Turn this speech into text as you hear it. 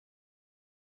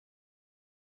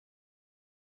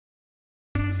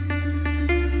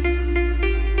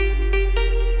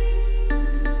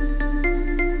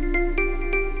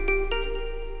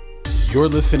You're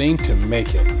listening to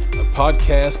Make It, a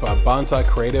podcast by Bonsai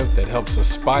Creative that helps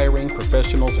aspiring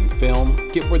professionals in film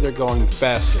get where they're going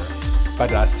faster by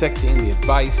dissecting the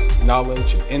advice,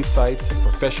 knowledge, and insights of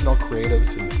professional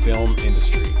creatives in the film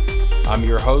industry. I'm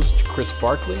your host, Chris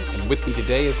Barkley, and with me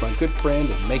today is my good friend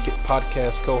and Make It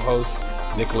podcast co-host,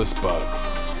 Nicholas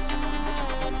Buggs.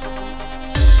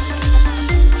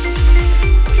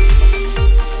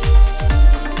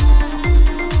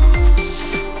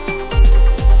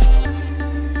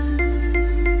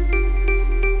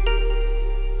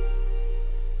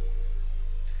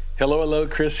 Hello,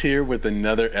 Chris here with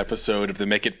another episode of the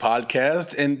Make It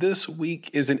podcast. And this week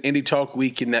is an Indie Talk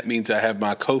week, and that means I have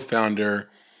my co-founder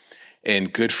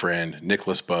and good friend,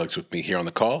 Nicholas Buggs, with me here on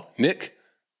the call. Nick,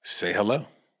 say hello.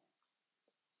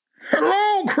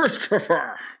 Hello,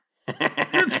 Christopher.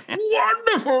 It's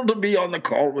wonderful to be on the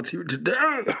call with you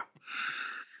today.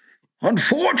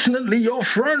 Unfortunately, your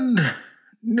friend,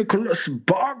 Nicholas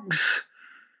Buggs,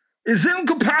 is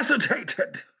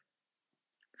incapacitated.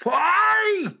 For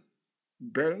I,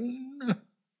 Bane,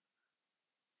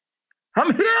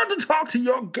 I'm here to talk to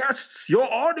your guests, your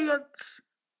audience,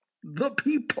 the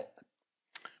people.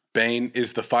 Bane,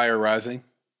 is the fire rising?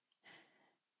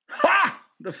 Ha!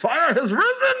 The fire has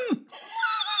risen!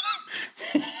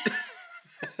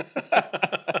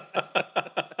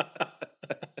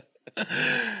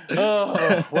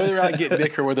 Whether I get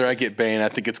Nick or whether I get Bane, I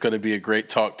think it's going to be a great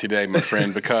talk today, my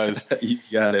friend, because You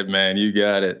got it, man. You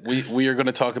got it. we are going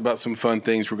to talk about some fun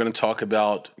things. We're going to talk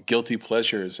about guilty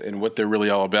pleasures and what they're really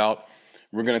all about.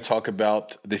 We're going to talk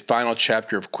about the final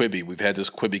chapter of Quibi. We've had this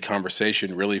Quibi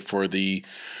conversation really for the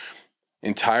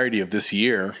entirety of this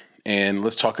year. And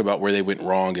let's talk about where they went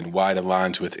wrong and why it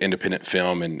aligns with independent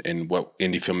film and what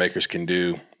indie filmmakers can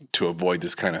do to avoid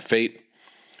this kind of fate.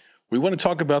 We want to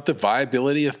talk about the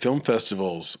viability of film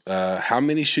festivals. How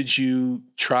many should you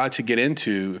try to get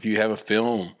into if you have a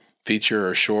film, feature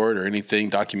or short or anything,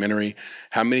 documentary?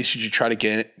 How many should you try to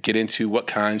get into? What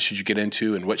kinds should you get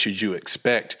into? And what should you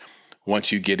expect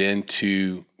once you get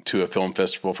into a film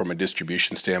festival from a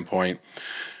distribution standpoint?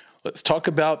 Let's talk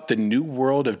about the new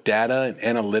world of data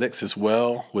and analytics as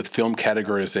well, with film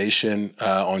categorization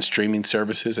on streaming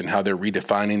services and how they're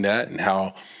redefining that and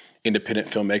how independent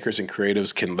filmmakers and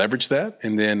creatives can leverage that.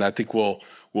 And then I think we'll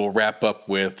wrap up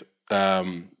with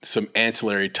some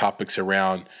ancillary topics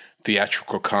around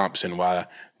theatrical comps and why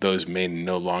those may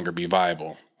no longer be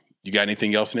viable. You got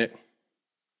anything else, Nick?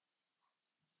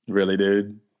 Really,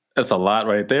 dude. That's a lot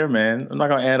right there, man. I'm not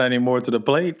going to add any more to the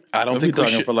plate. I don't think we'll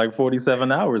we be talking should. For like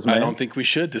 47 hours, man. I don't think we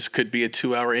should. This could be a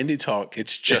 2-hour indie talk.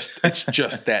 It's just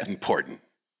that important.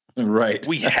 Right.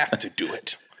 We have to do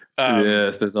it.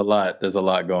 Yes, there's a lot. There's a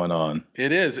lot going on.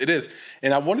 It is.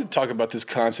 And I wanted to talk about this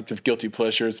concept of guilty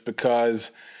pleasures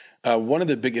because one of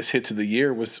the biggest hits of the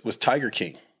year was Tiger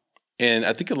King. And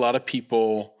I think a lot of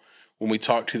people, when we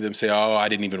talk to them, say, oh, I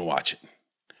didn't even watch it.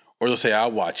 Or they'll say, I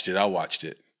watched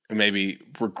it. And maybe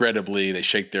regrettably, they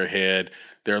shake their head.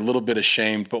 They're a little bit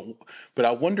ashamed. But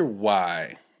I wonder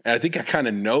why. And I think I kind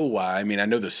of know why. I mean, I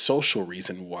know the social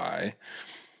reason why.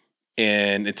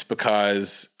 And it's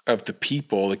because of the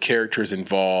people, the characters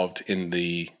involved in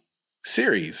the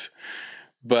series.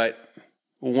 But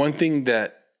one thing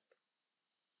that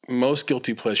most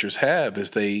guilty pleasures have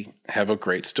is they have a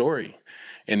great story.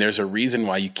 And there's a reason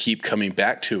why you keep coming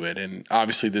back to it. And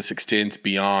obviously this extends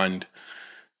beyond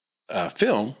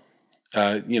film.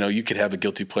 You could have a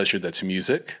guilty pleasure that's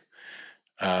music.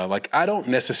 Like I don't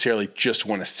necessarily just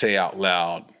want to say out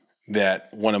loud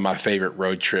that one of my favorite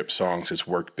road trip songs is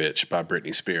Work Bitch by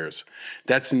Britney Spears.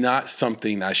 That's not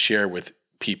something I share with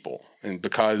people. And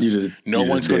because no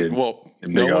one's listening.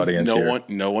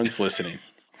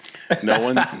 No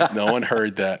one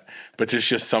heard that. But there's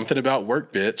just something about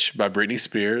Work Bitch by Britney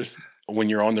Spears when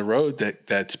you're on the road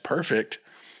that's perfect.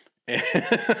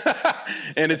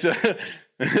 And it's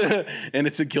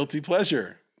a guilty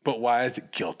pleasure. But why is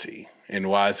it guilty? And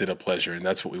why is it a pleasure? And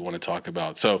that's what we want to talk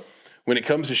about. So when it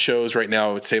comes to shows right now,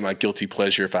 I would say my guilty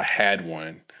pleasure, if I had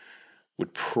one,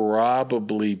 would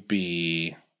probably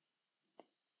be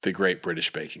The Great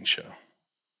British Baking Show.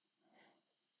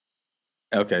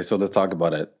 Okay, so let's talk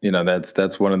about it.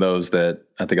 That's one of those that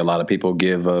I think a lot of people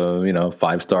give a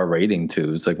 5-star rating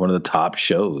to. It's like one of the top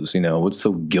shows. What's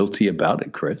so guilty about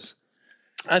it, Chris?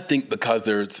 I think because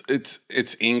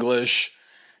it's English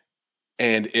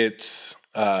and it's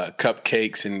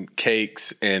cupcakes and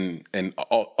cakes and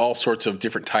all sorts of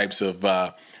different types of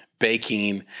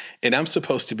baking. And I'm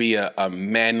supposed to be a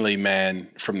manly man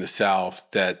from the South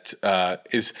that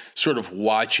is sort of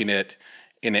watching it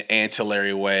in an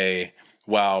ancillary way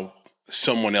while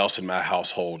someone else in my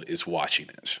household is watching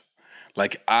it.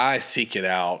 like I seek it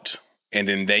out and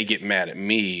then they get mad at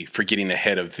me for getting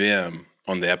ahead of them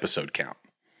on the episode count.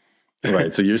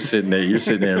 Right. So you're sitting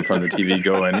there in front of the TV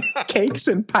going, cakes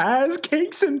and pies.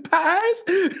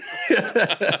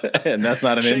 And that's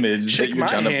not an image that you're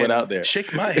trying to put out there.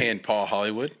 Shake my hand, Paul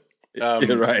Hollywood.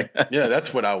 Right. Yeah,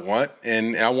 that's what I want.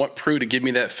 And I want Prue to give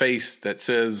me that face that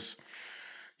says,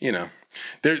 you know,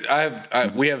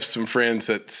 we have some friends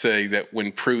that say that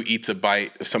when Prue eats a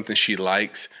bite of something she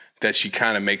likes, that she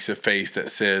kind of makes a face that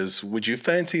says, would you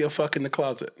fancy a fuck in the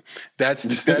closet?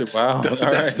 That's wow.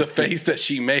 That's the face that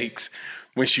she makes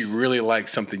when she really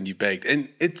likes something you baked. And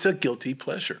it's a guilty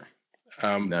pleasure.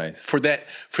 Nice. For that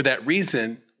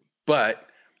reason, but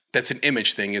that's an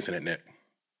image thing, isn't it, Nick?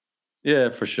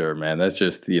 Yeah, for sure, man. That's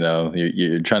just,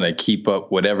 you're trying to keep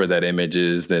up whatever that image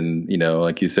is. Then,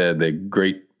 like you said, the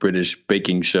Great British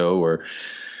Baking Show or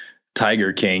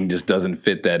Tiger King just doesn't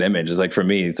fit that image. It's like, for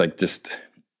me, it's like just,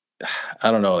 I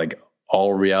don't know, like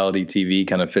all reality TV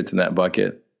kind of fits in that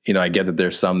bucket. I get that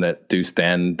there's some that do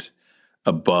stand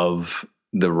above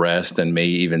the rest and may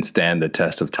even stand the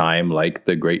test of time, like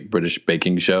the Great British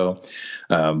Baking Show.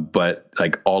 But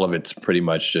like all of it's pretty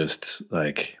much just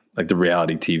like the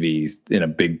reality TV's in a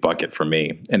big bucket for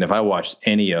me. And if I watched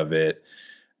any of it,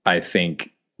 I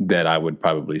think that I would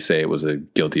probably say it was a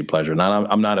guilty pleasure. Now,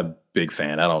 I'm not a big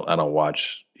fan. I don't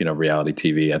watch, reality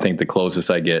TV. I think the closest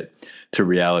I get to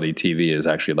reality TV is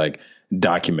actually like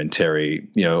documentary,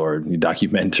 or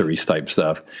documentary type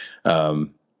stuff.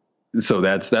 So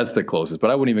that's the closest,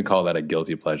 but I wouldn't even call that a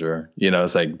guilty pleasure.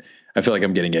 It's like, I feel like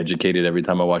I'm getting educated every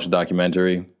time I watch a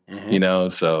documentary,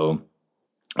 so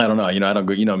I don't know, I don't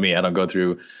go, me, I don't go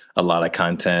through a lot of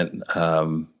content.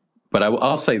 But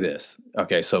I'll say this.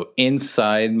 Okay. So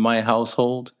inside my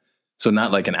household, so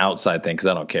not like an outside thing, because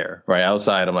I don't care, right?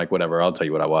 Outside, I'm like, whatever, I'll tell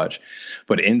you what I watch.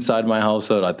 But inside my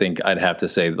household, I think I'd have to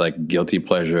say like guilty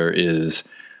pleasure is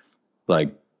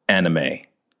like anime.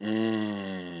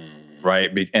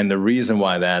 Right. And the reason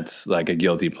why that's like a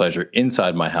guilty pleasure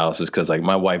inside my house is because like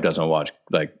my wife doesn't watch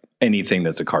like anything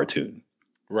that's a cartoon.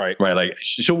 Right. Right. Like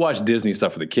she'll watch Disney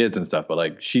stuff for the kids and stuff, but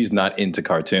like she's not into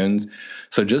cartoons.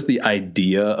 So just the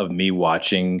idea of me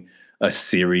watching a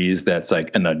series that's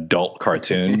like an adult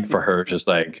cartoon for her, just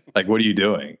like, what are you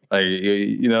doing? Like,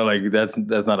 like that's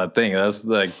not a thing. That's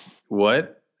like,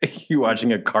 what? You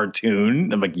watching a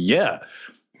cartoon? I'm like, yeah.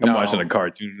 I'm watching a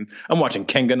cartoon. I'm watching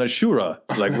Kengan Ashura.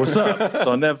 Like, what's up? It's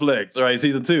on Netflix. All right,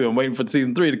 season 2. I'm waiting for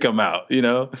season 3 to come out.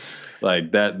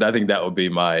 Like that. I think that would be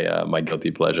my my guilty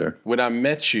pleasure. When I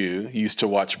met you, you used to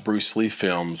watch Bruce Lee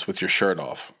films with your shirt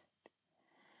off.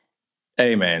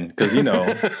 Hey, man, because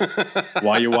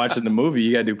while you're watching the movie,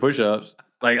 you gotta do push-ups.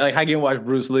 Like how can you watch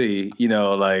Bruce Lee?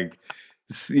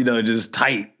 Just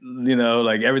tight.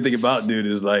 Like everything about dude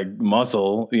is like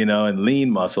muscle. And lean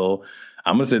muscle.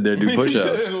 I'm gonna sit there and do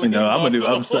push-ups. I'm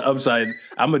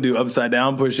gonna do upside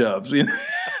down push-ups. I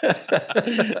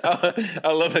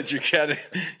love that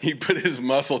he put his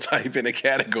muscle type in a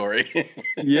category.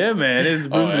 Yeah, man, it's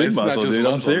Bruce Lee muscle, dude.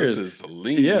 I'm serious. This is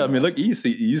lean muscle. I mean, look, you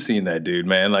seen that dude,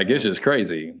 man. Like it's just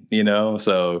crazy,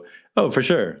 So, for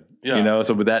sure, yeah.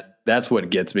 So with that's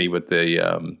what gets me with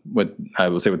the with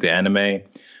the anime.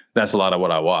 That's a lot of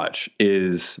what I watch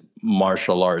is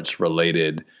martial arts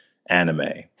related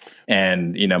anime.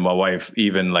 And, my wife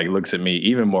even like looks at me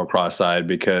even more cross-eyed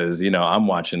because, I'm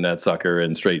watching that sucker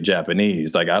in straight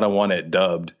Japanese. Like, I don't want it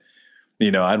dubbed.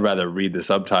 I'd rather read the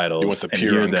subtitles. You want the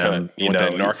pure and hear uncut. them. You want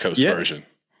that Narcos version.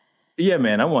 Yeah,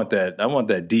 man, I want that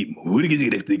deep.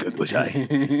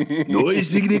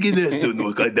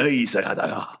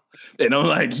 And I'm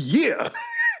like, yeah.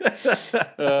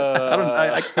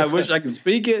 I wish I could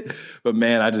speak it, but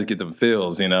man, I just get them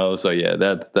feels, So yeah,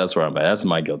 that's where I'm at. That's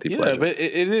my guilty pleasure. Yeah, but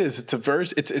it is. It's a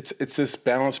it's this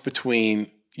balance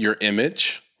between your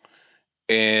image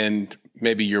and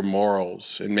maybe your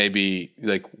morals and maybe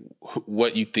like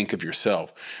what you think of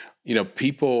yourself.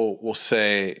 People will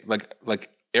say like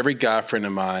every guy friend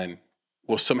of mine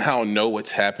will somehow know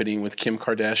what's happening with Kim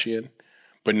Kardashian,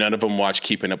 but none of them watch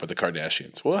Keeping Up with the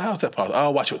Kardashians. Well, how's that possible?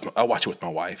 I'll watch it with my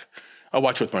wife. I'll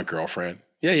watch it with my girlfriend.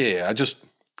 Yeah.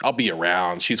 I'll be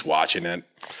around. She's watching it.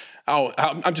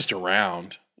 I'm just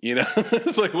around.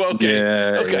 It's like, well, okay.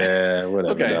 Yeah,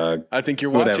 whatever, okay. Dog. I think you're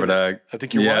watching dog. I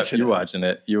think you're watching You're watching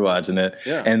it. You're watching it.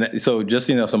 Yeah. And so just,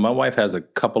 so my wife has a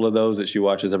couple of those that she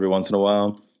watches every once in a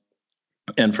while.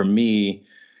 And for me,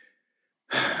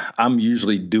 I'm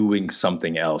usually doing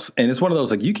something else. And it's one of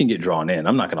those, like, you can get drawn in.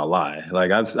 I'm not going to lie. Like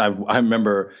I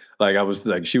remember like I was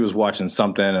like, she was watching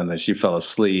something and then she fell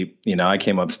asleep. I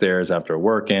came upstairs after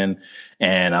working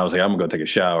and I was like, I'm gonna go take a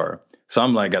shower. So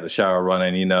I'm like got the shower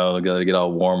running, got to get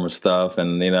all warm with stuff,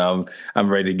 and I'm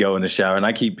ready to go in the shower, and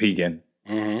I keep peeking.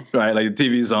 Mm-hmm. Right, like the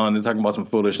TV's on, they're talking about some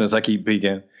foolishness. I keep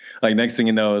peeking. Like next thing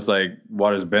you know, it's like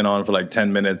water's been on for like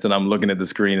 10 minutes, and I'm looking at the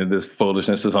screen, and this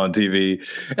foolishness is on TV,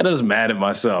 and I'm just mad at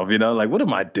myself. Like what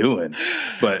am I doing?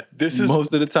 But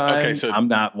most of the time, okay, so I'm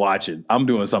not watching. I'm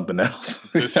doing something else.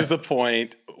 This is the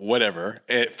point. Whatever.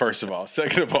 First of all,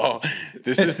 second of all,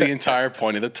 this is the entire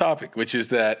point of the topic, which is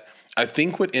that I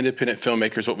think what independent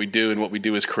filmmakers, what we do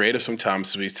as creatives sometimes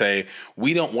is we say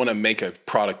we don't want to make a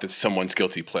product that's someone's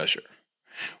guilty pleasure.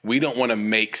 We don't want to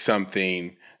make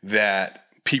something that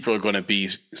people are going to be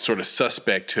sort of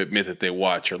suspect to admit that they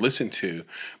watch or listen to.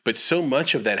 But so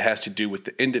much of that has to do with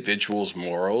the individual's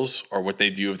morals or what they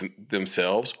view of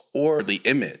themselves or the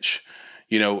image.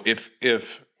 If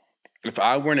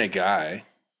I weren't a guy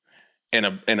and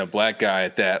a black guy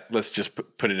at that, let's just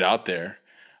put it out there,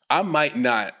 I might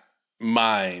not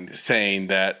mind saying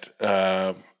that,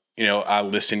 I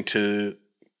listened to,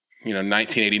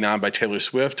 1989 by Taylor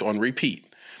Swift on repeat.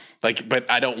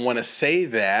 But I don't want to say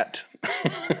that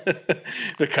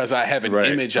because I have an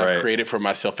image I've created for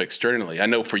myself externally. I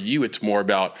know for you, it's more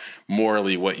about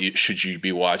morally what should you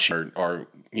be watching or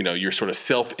your sort of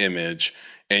self-image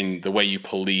and the way you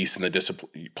police and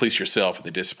police yourself and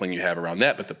the discipline you have around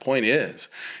that. But the point is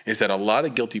that a lot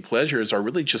of guilty pleasures are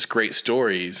really just great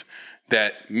stories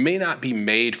that may not be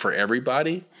made for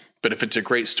everybody, but if it's a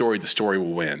great story, the story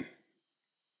will win.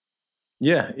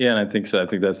 Yeah, and I think so. I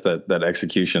think that's that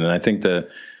execution, and I think the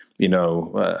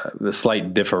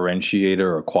slight differentiator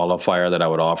or qualifier that I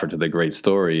would offer to the great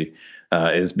story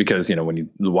is because when you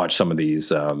watch some of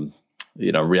these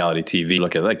reality TV,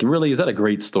 look at like, really, is that a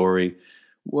great story?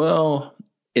 Well,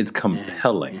 it's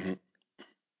compelling,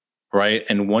 right?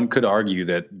 And one could argue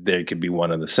that they could be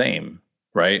one and the same,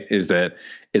 right? Is that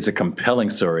it's a compelling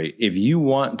story. If you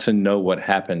want to know what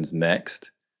happens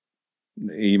next,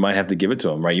 you might have to give it to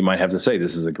them, right? You might have to say,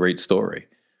 this is a great story,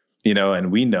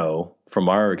 and we know from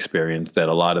our experience that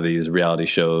a lot of these reality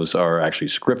shows are actually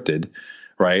scripted,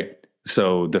 right?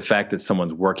 So the fact that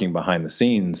someone's working behind the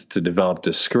scenes to develop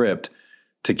the script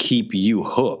to keep you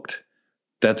hooked,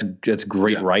 that's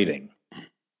great writing,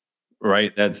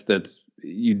 right?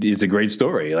 It's a great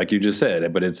story, like you just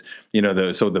said, but it's,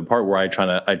 so the part where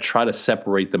I try to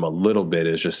separate them a little bit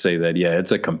is just say that, yeah,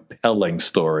 it's a compelling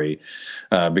story,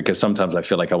 because sometimes I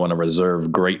feel like I want to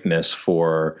reserve greatness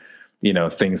for,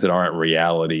 things that aren't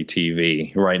reality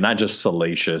TV, right? Not just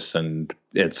salacious and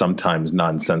it's sometimes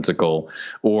nonsensical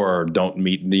or don't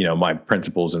meet, my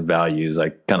principles and values. I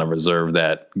kind of reserve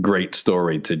that great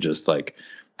story to just like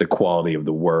the quality of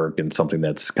the work and something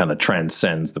that's kind of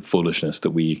transcends the foolishness that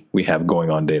we have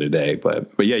going on day to day. But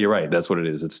yeah, you're right. That's what it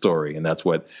is. It's story. And that's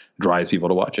what drives people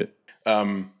to watch it.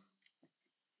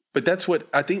 But that's what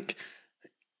I think.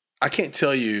 I can't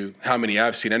tell you how many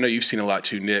I've seen. I know you've seen a lot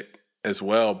too, Nick, as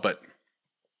well, but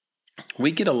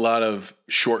we get a lot of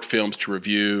short films to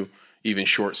review, even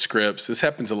short scripts. This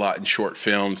happens a lot in short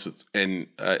films, and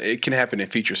it can happen in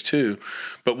features too.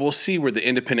 But we'll see where the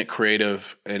independent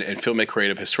creative and filmmaker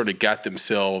creative has sort of got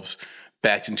themselves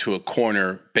backed into a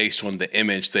corner based on the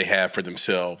image they have for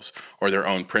themselves or their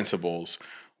own principles,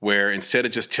 where instead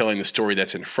of just telling the story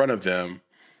that's in front of them,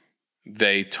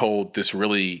 they told this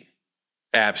really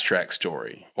abstract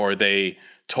story, or they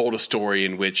told a story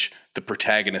in which the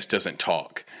protagonist doesn't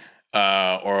talk.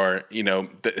 The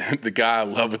guy I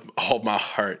love with all my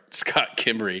heart, Scott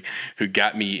Kimmery, who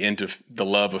got me into the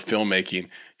love of filmmaking,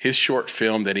 his short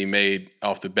film that he made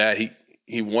off the bat,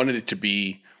 he wanted it to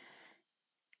be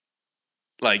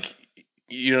like,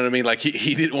 you know what I mean? Like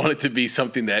he didn't want it to be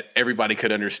something that everybody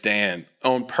could understand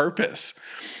on purpose.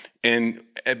 And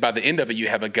by the end of it, you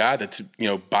have a guy that's,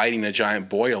 biting a giant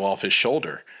boil off his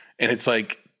shoulder. And it's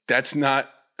like, that's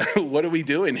not, what are we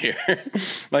doing here?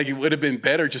 Like, it would have been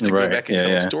better just to go back and tell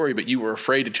a story, but you were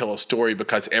afraid to tell a story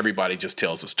because everybody just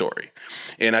tells a story.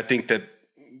 And I think that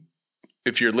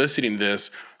if you're listening to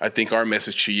this, I think our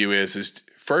message to you is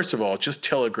first of all, just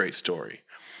tell a great story.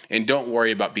 And don't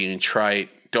worry about being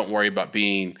trite. Don't worry about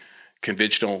being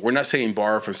conventional. We're not saying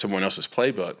borrow from someone else's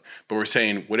playbook, but we're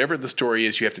saying whatever the story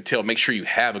is you have to tell, make sure you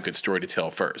have a good story to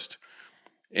tell first.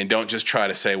 And don't just try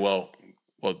to say, well,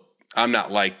 I'm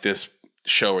not like this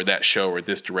show or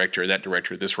this director or that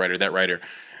director, this writer, that writer.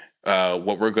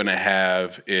 What we're going to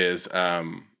have is,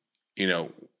 we're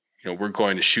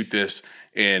going to shoot this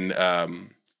in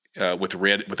with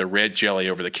a red jelly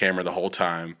over the camera the whole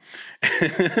time.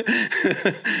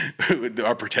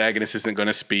 Our protagonist isn't going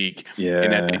to speak,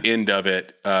 and at the end of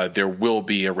it, there will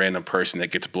be a random person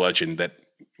that gets bludgeoned that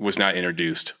was not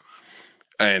introduced.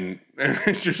 And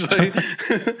it's just like,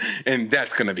 and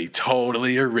that's going to be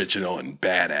totally original and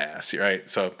badass, right?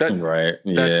 So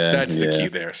that's the key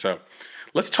there. So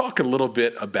let's talk a little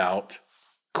bit about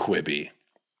Quibi.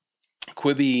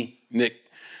 Quibi, Nick,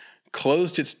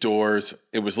 closed its doors.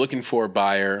 It was looking for a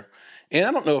buyer. And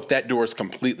I don't know if that door is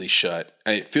completely shut.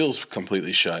 It feels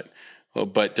completely shut.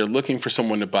 But they're looking for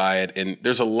someone to buy it, and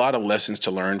there's a lot of lessons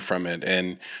to learn from it.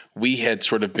 And we had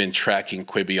sort of been tracking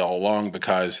Quibi all along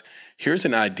because here's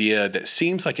an idea that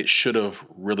seems like it should have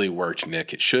really worked,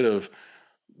 Nick. It should have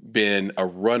been a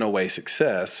runaway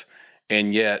success,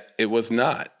 and yet it was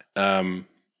not.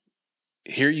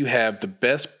 Here you have the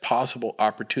best possible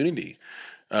opportunity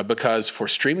because for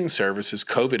streaming services,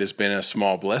 COVID has been a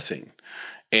small blessing.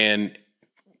 And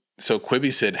so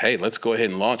Quibi said, hey, let's go ahead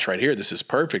and launch right here. This is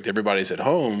perfect. Everybody's at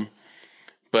home.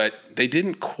 But they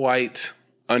didn't quite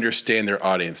understand their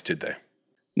audience, did they?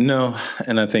 No.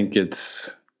 And I think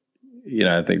it's,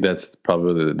 I think that's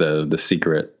probably the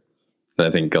secret that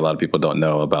I think a lot of people don't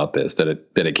know about this, that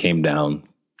it came down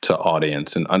to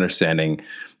audience and understanding,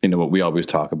 what we always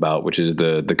talk about, which is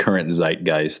the current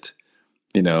zeitgeist,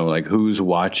 like who's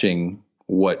watching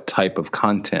what type of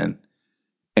content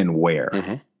and where.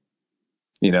 Mm-hmm.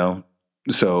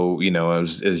 So,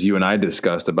 as you and I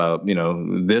discussed about,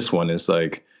 this one is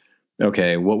like,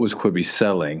 okay, what was Quibi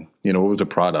selling? What was the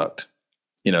product?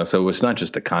 So it's not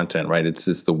just the content, right? It's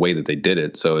just the way that they did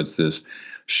it. So it's this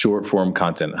short form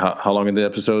content. How long are the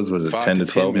episodes? Was it 10 to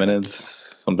 12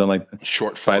 minutes? Something like that?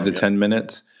 Short form, 5 to 10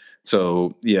 minutes.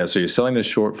 So you're selling the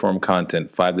short form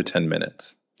content, 5 to 10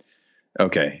 minutes.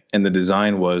 Okay. And the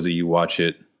design was that you watch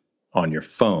it on your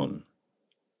phone.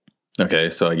 Okay.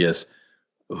 So I guess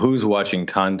who's watching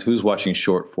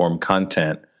short form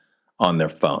content on their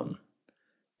phone?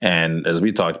 And as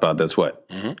we talked about, that's what?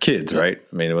 Mm-hmm. Kids, right?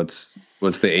 I mean, what's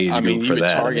the age group for that? You would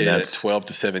target it at 12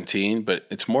 to 17, but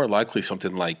it's more likely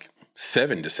something like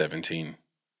 7 to 17.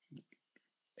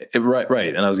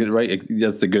 Right. And I was going to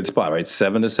that's the good spot, right?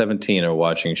 7 to 17 are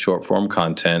watching short form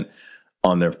content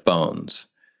on their phones.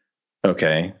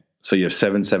 Okay. So you have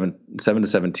 7 to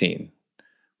 17.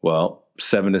 Well,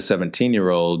 7 to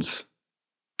 17-year-olds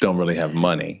don't really have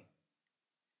money,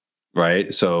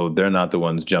 right? So they're not the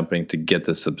ones jumping to get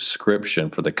the subscription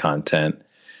for the content.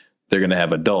 They're going to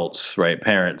have adults, right?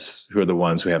 Parents who are the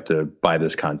ones who have to buy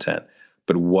this content.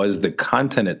 But was the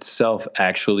content itself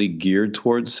actually geared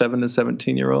towards 7 to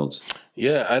 17-year-olds?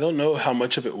 Yeah, I don't know how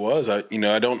much of it was. I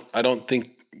don't think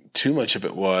too much of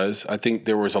it was. I think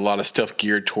there was a lot of stuff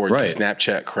geared towards the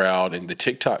Snapchat crowd and the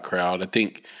TikTok crowd.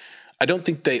 I don't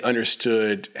think they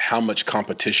understood how much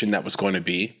competition that was going to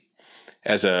be.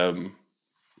 TikTok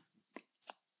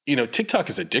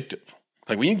is addictive.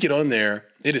 Like when you get on there,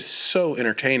 it is so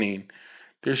entertaining.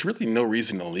 There's really no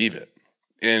reason to leave it.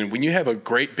 And when you have a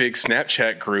great big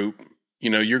Snapchat group,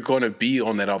 you're going to be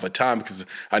on that all the time because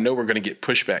I know we're going to get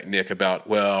pushback, Nick, about,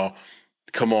 well,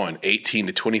 come on, 18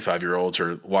 to 25-year-olds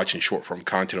are watching short form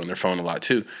content on their phone a lot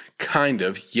too. Kind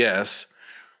of, yes.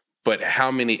 But how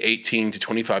many 18 to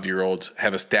 25-year-olds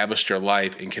have established their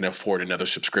life and can afford another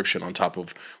subscription on top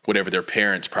of whatever their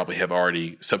parents probably have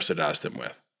already subsidized them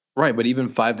with? Right, but even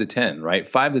 5 to 10, right?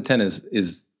 5 to 10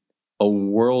 is a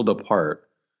world apart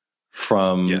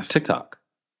from TikTok.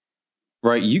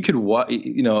 Right? You could watch,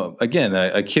 again,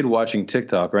 a kid watching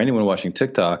TikTok or anyone watching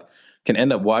TikTok can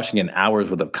end up watching an hour's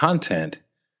worth of content,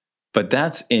 but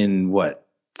that's in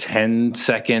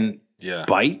 10-second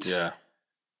bites? Yeah.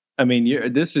 I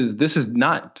mean, this is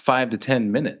not 5 to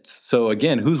 10 minutes. So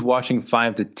again, who's watching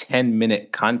 5 to 10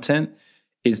 minute content?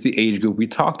 It's the age group we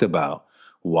talked about.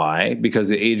 Why? Because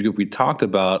the age group we talked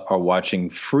about are watching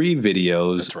free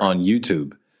videos on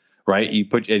YouTube, right?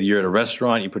 You're at a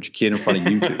restaurant, you put your kid in front of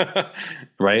YouTube,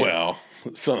 right? Well,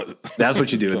 that's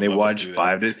what you do, and they watch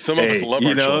 5 to. Some of us love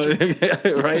our children,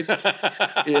 right?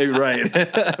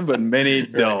 Right, but many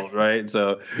don't, right?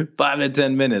 So 5 to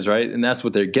 10 minutes, right? And that's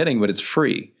what they're getting, but it's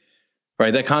free.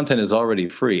 Right, that content is already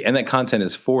free, and that content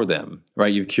is for them.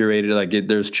 Right, you've curated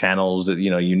there's channels that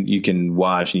you can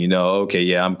watch, and okay,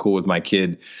 yeah, I'm cool with my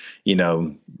kid,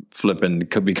 becoming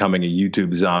a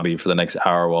YouTube zombie for the next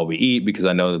hour while we eat because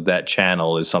I know that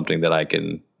channel is something that I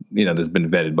can, that's been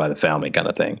vetted by the family kind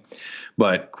of thing.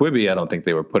 But Quibi, I don't think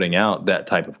they were putting out that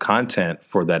type of content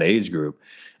for that age group.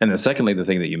 And then secondly, the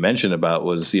thing that you mentioned about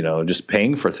was just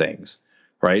paying for things.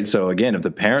 Right. So again, if the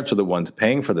parents are the ones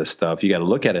paying for this stuff, you got to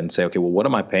look at it and say, okay, well, what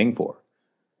am I paying for?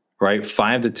 Right.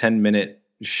 5 to 10 minute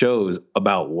shows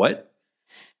about what?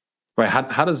 Right.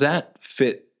 How does that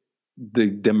fit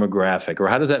the demographic, or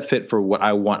how does that fit for what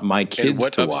I want my kids to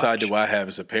watch? And what upside do I have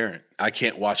as a parent? I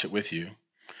can't watch it with you.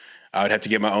 I would have to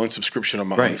get my own subscription on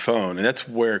my own phone. And that's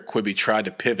where Quibi tried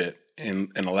to pivot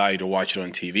and allow you to watch it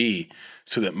on TV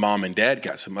so that mom and dad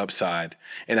got some upside.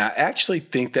 And I actually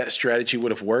think that strategy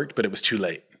would have worked, but it was too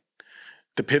late.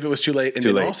 The pivot was too late. And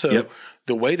then also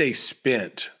the way they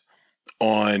spent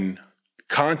on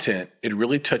content, it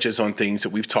really touches on things that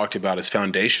we've talked about as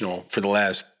foundational for the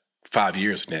last 5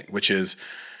 years, Nick, which is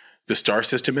the star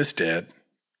system is dead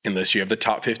unless you have the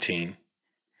top 15.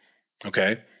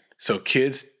 Okay. So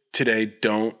kids today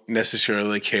don't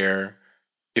necessarily care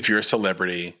if you're a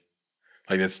celebrity.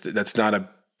 Like that's not a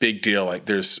big deal. Like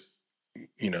there's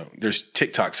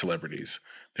TikTok celebrities,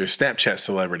 there's Snapchat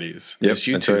celebrities, there's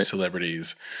YouTube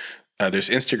celebrities, there's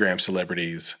Instagram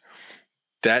celebrities.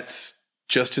 That's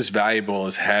just as valuable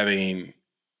as having,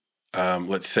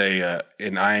 let's say,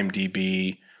 an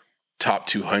IMDb top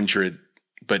 200,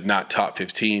 but not top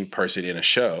 15 person in a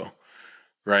show,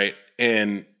 right?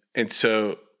 And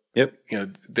so,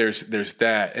 there's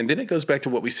that. And then it goes back to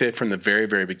what we said from the very,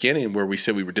 very beginning, where we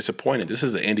said we were disappointed. This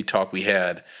is an indie talk we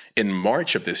had in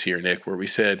March of this year, Nick, where we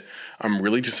said, I'm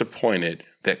really disappointed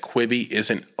that Quibi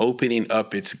isn't opening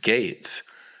up its gates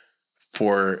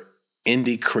for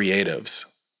indie creatives.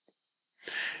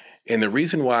 And the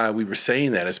reason why we were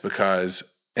saying that is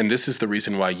because, and this is the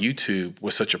reason why YouTube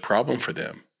was such a problem for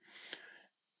them.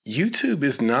 YouTube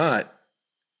is not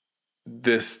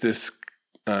this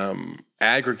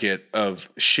aggregate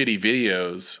of shitty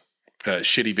videos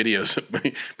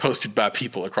posted by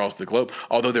people across the globe.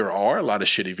 Although there are a lot of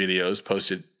shitty videos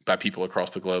posted by people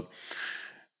across the globe,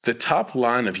 the top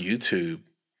line of YouTube,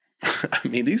 I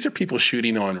mean, these are people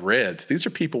shooting on Reds. These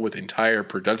are people with entire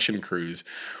production crews.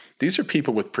 These are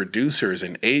people with producers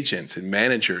and agents and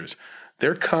managers.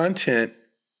 Their content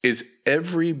is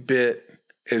every bit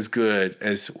as good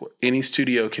as any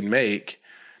studio can make,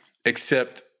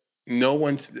 except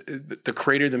the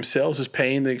creator themselves is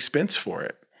paying the expense for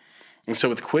it. And so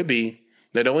with Quibi,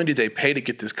 not only did they pay to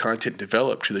get this content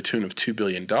developed to the tune of $2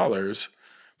 billion,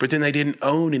 but then they didn't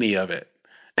own any of it.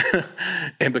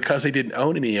 And because they didn't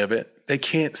own any of it, they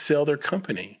can't sell their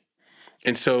company.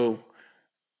 And so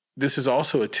this is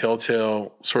also a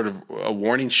telltale sort of a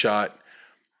warning shot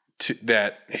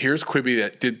that here's Quibi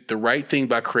that did the right thing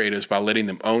by creatives by letting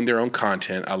them own their own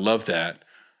content. I love that.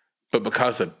 But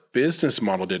because the business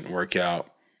model didn't work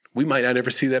out, we might not ever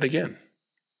see that again.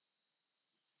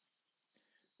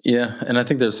 Yeah, and I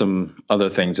think there's some other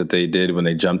things that they did when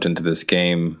they jumped into this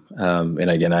game. And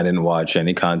again, I didn't watch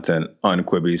any content on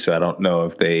Quibi, so I don't know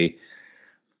if they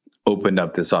opened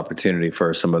up this opportunity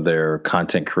for some of their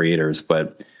content creators.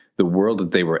 But the world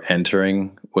that they were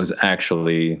entering was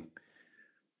actually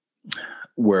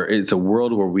where it's a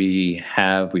world where we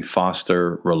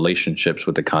foster relationships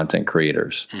with the content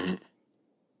creators,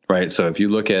 right? So if you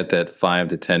look at that 5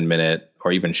 to 10 minute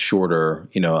or even shorter,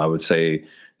 I would say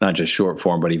not just short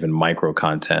form, but even micro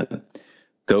content,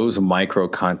 those micro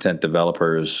content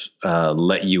developers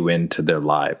let you into their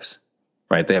lives,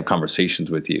 right? They have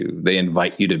conversations with you. They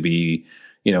invite you to be,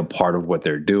 part of what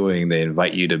they're doing. They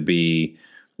invite you to be,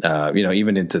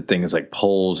 even into things like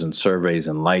polls and surveys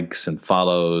and likes and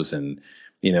follows and,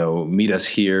 meet us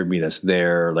here, meet us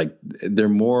there. Like they're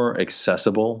more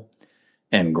accessible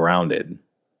and grounded.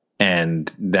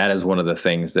 And that is one of the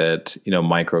things that,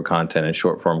 micro content and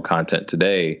short form content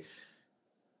today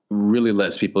really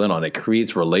lets people in on. It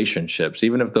creates relationships,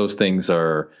 even if those things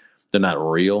they're not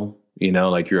real,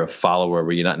 like you're a follower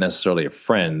where you're not necessarily a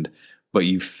friend, but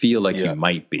you feel like you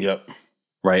might be. Yep.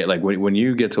 Right. Like when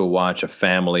you get to watch a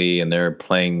family and they're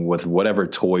playing with whatever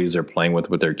toys they're playing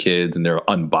with their kids and they're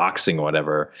unboxing or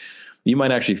whatever, you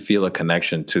might actually feel a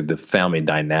connection to the family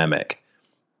dynamic.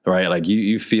 Right. Like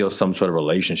you feel some sort of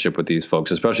relationship with these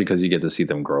folks, especially because you get to see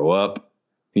them grow up.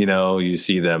 You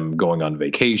see them going on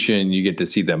vacation. You get to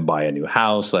see them buy a new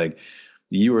house. Like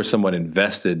you are somewhat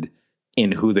invested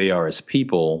in who they are as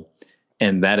people.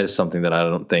 And that is something that I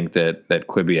don't think that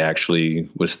Quibi actually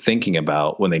was thinking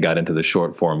about when they got into the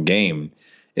short form game,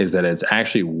 is that it's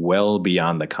actually well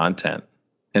beyond the content.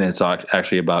 And it's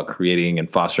actually about creating and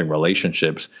fostering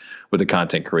relationships with the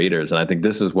content creators. And I think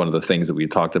this is one of the things that we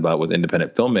talked about with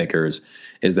independent filmmakers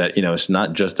is that, it's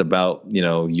not just about,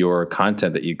 your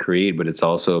content that you create, but it's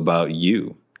also about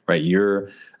you, right?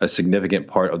 You're a significant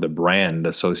part of the brand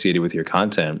associated with your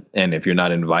content. And if you're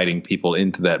not inviting people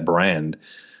into that brand,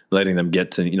 letting them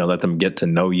get to, let them get to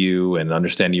know you and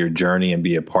understand your journey and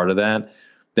be a part of that,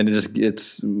 then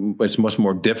it's much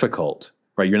more difficult,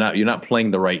 right? You're not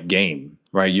playing the right game,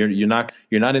 right? You're not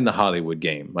in the Hollywood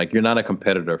game. Like you're not a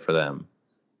competitor for them,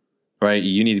 right?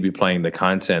 You need to be playing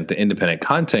the independent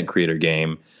content creator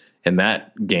game. And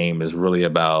that game is really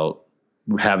about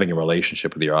having a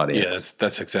relationship with your audience. Yeah,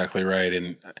 that's exactly right.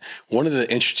 And one of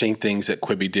the interesting things that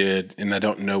Quibi did, and I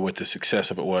don't know what the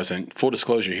success of it was, and full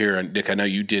disclosure here, and Dick, I know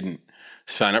you didn't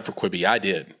sign up for Quibi. I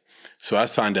did. So I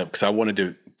signed up because I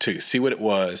wanted to see what it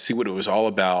was all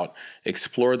about,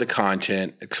 explore the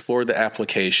content, explore the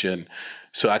application,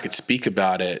 so I could speak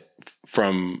about it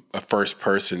from a first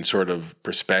person sort of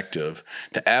perspective.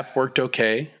 The app worked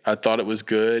okay. I thought it was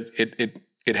good.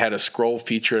 It had a scroll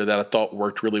feature that I thought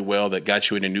worked really well that got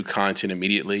you into new content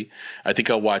immediately. I think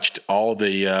I watched all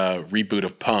the reboot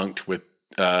of Punk'd with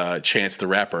Chance the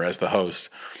Rapper as the host.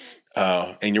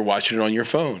 And you're watching it on your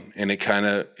phone. And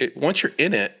once you're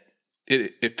in it,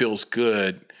 it feels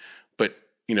good. But,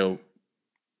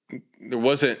 there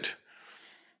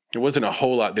wasn't a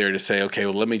whole lot there to say, okay,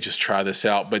 well, let me just try this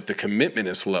out. But the commitment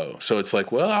is low. So it's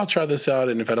like, well, I'll try this out.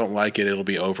 And if I don't like it, it'll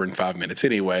be over in 5 minutes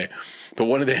anyway. But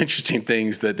one of the interesting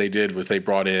things that they did was they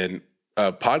brought in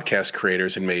podcast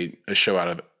creators and made a show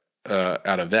out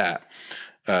of that.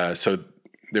 So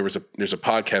there's a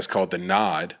podcast called The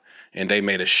Nod, and they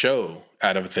made a show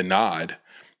out of The Nod.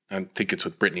 I think it's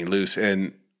with Brittany Luce.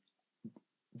 And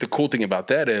the cool thing about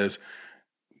that is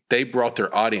they brought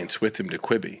their audience with them to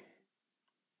Quibi.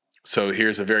 So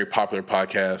here's a very popular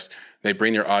podcast. They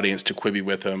bring their audience to Quibi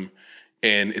with them.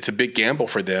 And it's a big gamble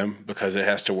for them because it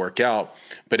has to work out,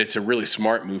 but it's a really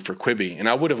smart move for Quibi. And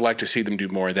I would have liked to see them do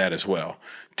more of that as well.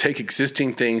 Take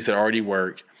existing things that already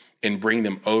work and bring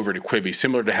them over to Quibi,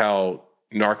 similar to how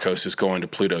Narcos is going to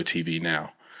Pluto TV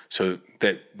now. So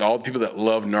that all the people that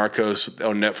love Narcos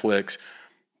on Netflix,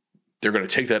 they're going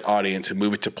to take that audience and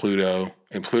move it to Pluto.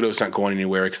 And Pluto's not going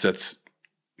anywhere because that's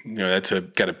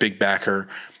got a big backer,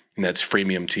 and that's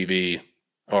freemium TV.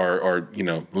 Or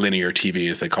linear TV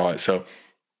as they call it. So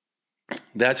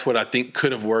that's what I think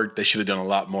could have worked. They should have done a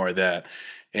lot more of that.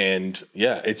 And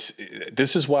yeah,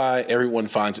 this is why everyone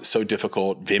finds it so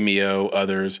difficult, Vimeo,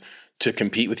 others, to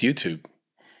compete with YouTube,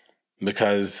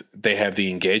 because they have the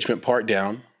engagement part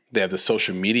down, they have the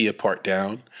social media part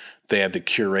down, they have the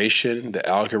curation, the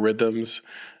algorithms,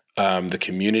 the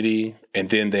community, and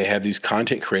then they have these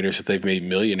content creators that they've made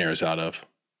millionaires out of.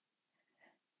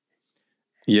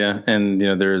 Yeah, and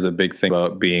there is a big thing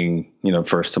about being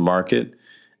first to market,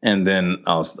 and then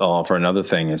I'll offer another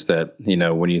thing is that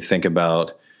when you think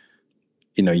about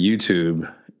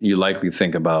YouTube, you likely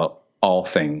think about all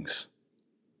things,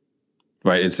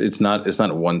 right? It's not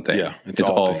one thing. Yeah, it's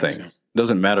all things. Yeah.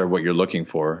 Doesn't matter what you're looking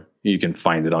for, you can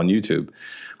find it on YouTube.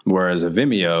 Whereas a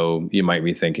Vimeo, you might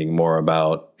be thinking more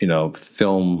about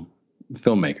filmmakers,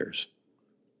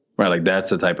 right? Like that's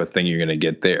the type of thing you're going to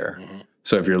get there. Mm-hmm.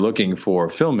 So if you're looking for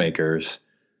filmmakers,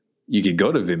 you could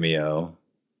go to Vimeo,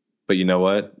 but you know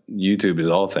what? YouTube is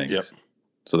all things. Yep.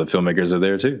 So the filmmakers are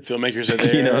there too. Filmmakers are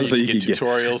there. So you can get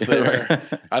tutorials there. Right.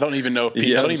 I don't even know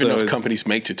if companies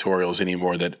make tutorials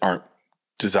anymore that aren't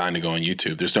designed to go on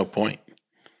YouTube. There's no point.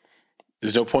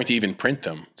 There's no point to even print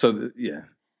them. So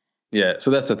yeah.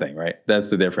 So that's the thing, right? That's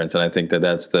the difference, and I think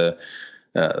that's the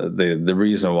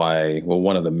reason why. Well,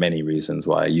 one of the many reasons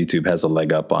why YouTube has a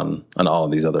leg up on all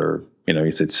of these other.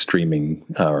 You said streaming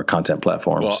or content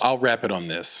platforms. Well, I'll wrap it on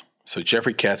this. So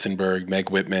Jeffrey Katzenberg, Meg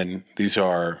Whitman, these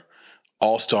are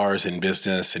all stars in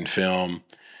business and film.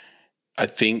 I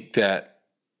think that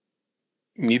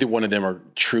neither one of them are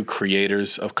true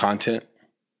creators of content.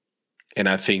 And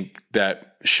I think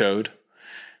that showed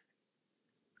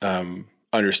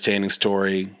understanding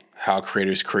story, how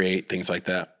creators create, things like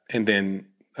that. And then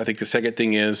I think the second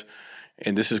thing is,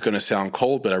 and this is going to sound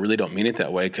cold, but I really don't mean it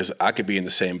that way because I could be in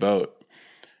the same boat.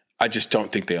 I just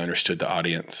don't think they understood the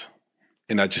audience.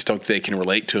 And I just don't think they can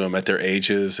relate to them at their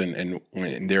ages and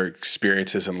their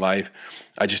experiences in life.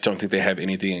 I just don't think they have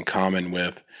anything in common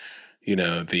with,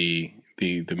 the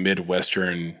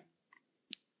Midwestern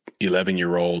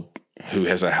 11-year-old who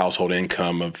has a household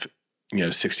income of,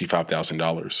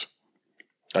 $65,000.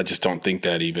 I just don't think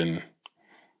that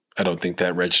I don't think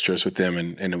that registers with them.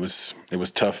 And it was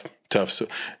tough. So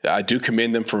I do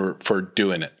commend them for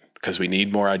doing it because we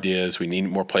need more ideas. We need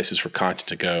more places for content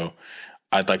to go.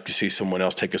 I'd like to see someone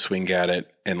else take a swing at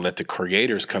it and let the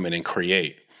creators come in and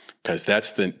create, because that's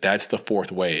the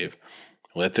fourth wave.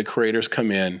 Let the creators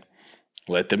come in,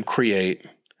 let them create,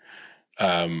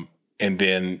 and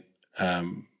then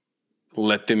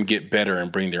let them get better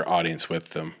and bring their audience with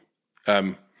them.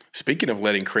 Speaking of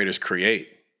letting creators create,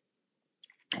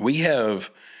 we have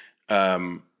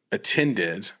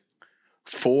attended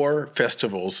 4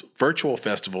 festivals, virtual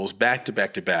festivals, back to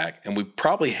back to back, and we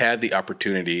probably had the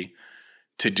opportunity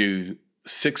to do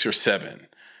 6 or 7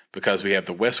 because we have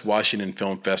the West Washington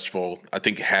Film Festival, I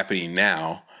think, happening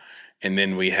now, and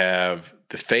then we have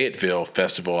the Fayetteville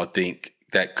Festival, I think,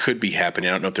 that could be happening.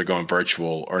 I don't know if they're going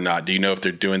virtual or not. Do you know if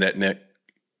they're doing that, Nick?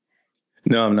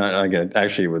 No, I'm not. I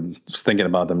actually was thinking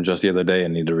about them just the other day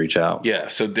and need to reach out. Yeah,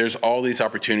 so there's all these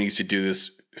opportunities to do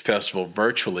this festival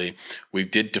virtually. We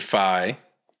did Defy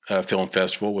Film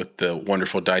Festival with the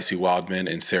wonderful Dicey Wildman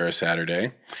and Sarah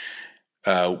Saturday.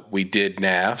 We did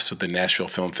NAF, so the Nashville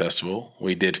Film Festival.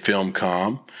 We did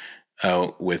FilmCom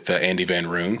with Andy Van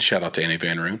Roon. Shout out to Andy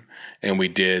Van Roon. And we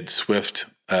did Swift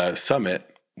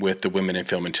Summit with the Women in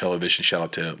Film and Television. Shout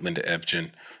out to Linda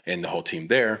Evgen and the whole team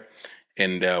there.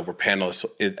 And we're panelists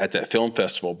at that film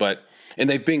festival. And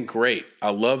they've been great. I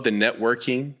love the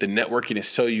networking. The networking is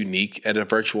so unique at a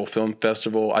virtual film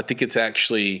festival. I think it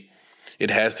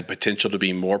has the potential to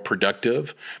be more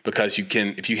productive because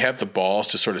if you have the balls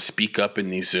to sort of speak up in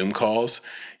these Zoom calls,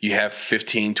 you have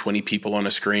 15, 20 people on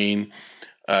a screen.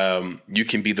 You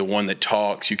can be the one that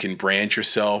talks. You can brand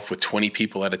yourself with 20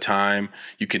 people at a time.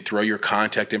 You can throw your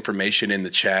contact information in the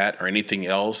chat or anything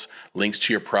else, links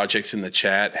to your projects in the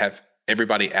chat, have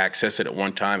everybody access it at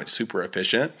one time. It's super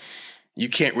efficient. You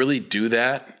can't really do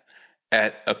that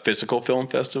at a physical film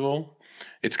festival.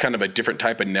 It's kind of a different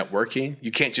type of networking.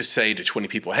 You can't just say to 20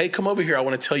 people, hey, come over here. I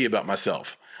want to tell you about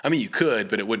myself. I mean, you could,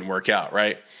 but it wouldn't work out,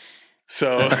 right?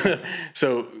 So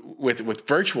with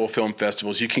virtual film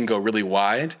festivals, you can go really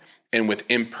wide. And with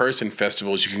in-person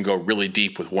festivals, you can go really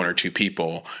deep with one or two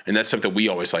people. And that's something we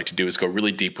always like to do is go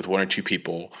really deep with one or two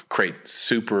people, create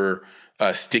super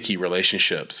sticky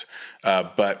relationships.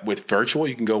 But with virtual,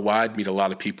 you can go wide, meet a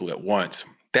lot of people at once.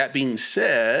 That being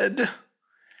said,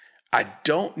 I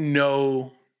don't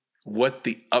know what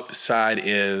the upside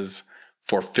is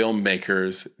for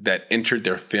filmmakers that entered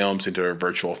their films into a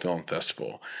virtual film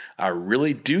festival. I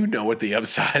really do know what the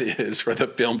upside is for the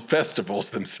film festivals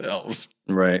themselves.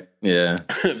 Right. Yeah.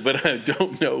 But I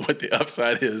don't know what the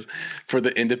upside is for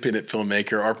the independent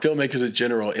filmmaker or filmmakers in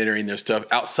general entering their stuff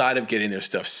outside of getting their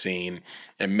stuff seen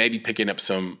and maybe picking up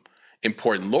some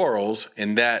important laurels.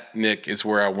 And that, Nick, is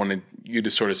where I wanted you to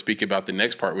sort of speak about the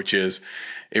next part, which is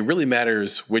it really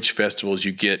matters which festivals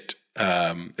you get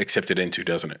accepted into,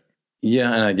 doesn't it?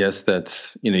 Yeah, and I guess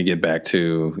that's, you get back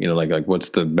to, like what's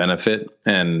the benefit?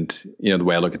 And, the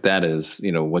way I look at that is,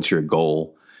 what's your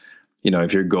goal?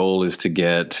 If your goal is to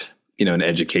get, an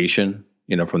education,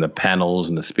 from the panels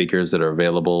and the speakers that are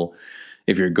available,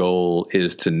 if your goal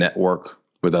is to network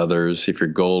with others, if your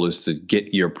goal is to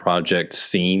get your project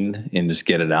seen and just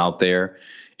get it out there,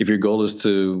 if your goal is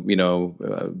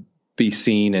to, be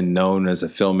seen and known as a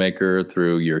filmmaker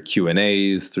through your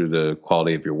Q&As, through the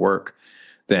quality of your work,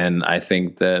 then I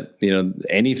think that,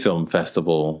 any film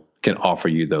festival can offer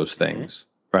you those things,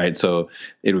 right? So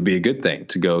it would be a good thing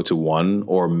to go to one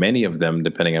or many of them,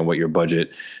 depending on what your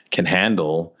budget can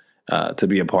handle, to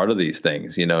be a part of these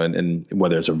things, and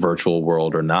whether it's a virtual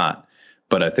world or not.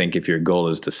 But I think if your goal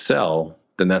is to sell,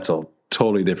 then that's a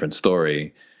totally different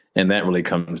story. And that really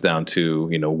comes down to,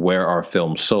 where are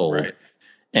films sold? Right.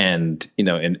 And,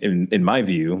 in my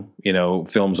view,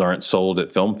 films aren't sold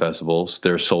at film festivals.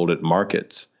 They're sold at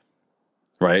markets,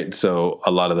 right? So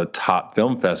a lot of the top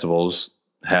film festivals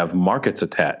have markets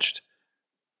attached.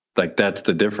 Like that's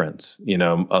the difference.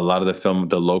 A lot of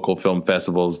the local film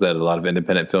festivals that a lot of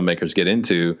independent filmmakers get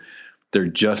into, they're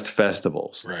just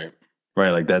festivals. Right.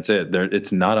 Right. Like that's it.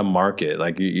 It's not a market.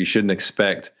 Like you shouldn't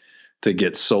expect to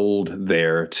get sold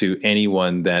there to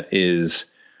anyone that is,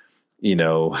 and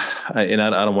I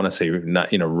don't want to say not,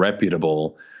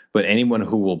 reputable, but anyone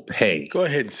who will pay. Go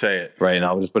ahead and say it. Right. And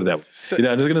I'll just put it that way.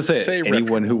 I'm just going to say it.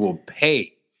 Anyone who will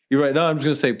pay. You're right. No, I'm just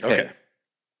going to say pay. Okay.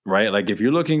 Right. Like if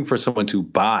you're looking for someone to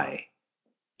buy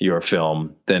your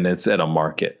film, then it's at a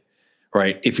market.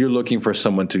 Right. If you're looking for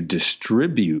someone to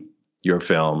distribute your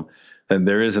film, then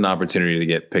there is an opportunity to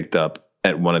get picked up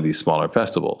at one of these smaller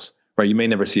festivals. Right. You may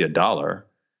never see $1.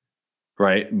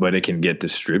 Right, but it can get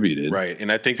distributed. Right,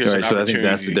 and I think there's an opportunity. So I think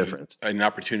that's the difference. An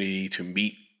opportunity to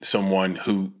meet someone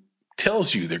who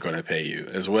tells you they're going to pay you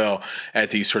as well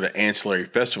at these sort of ancillary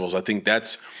festivals. I think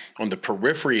that's on the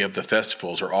periphery of the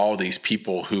festivals are all these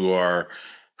people who are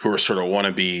sort of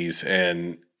wannabes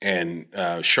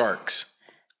and sharks,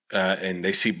 and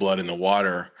they see blood in the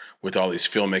water with all these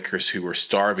filmmakers who were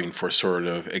starving for sort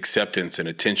of acceptance and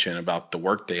attention about the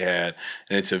work they had.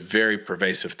 And it's a very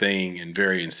pervasive thing and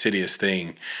very insidious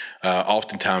thing.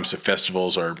 Oftentimes the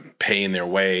festivals are paying their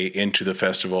way into the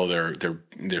festival.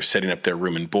 They're setting up their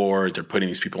room and board. They're putting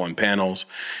these people on panels.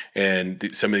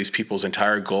 And some of these people's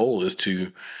entire goal is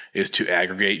to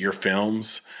aggregate your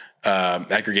films,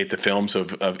 aggregate the films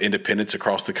of independents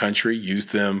across the country, use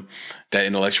them, that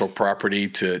intellectual property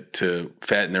to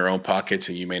fatten their own pockets,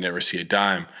 and you may never see a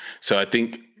dime. So I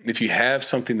think if you have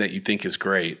something that you think is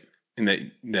great, and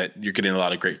that you're getting a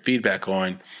lot of great feedback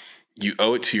on, you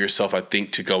owe it to yourself, I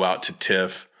think, to go out to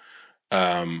TIFF,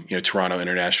 Toronto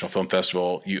International Film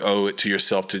Festival. You owe it to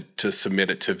yourself to submit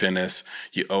it to Venice.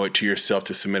 You owe it to yourself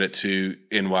to submit it to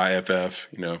NYFF.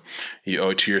 You owe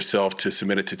it to yourself to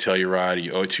submit it to Telluride.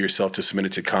 You owe it to yourself to submit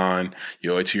it to Cannes.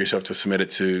 You owe it to yourself to submit it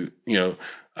to,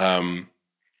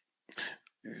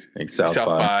 like South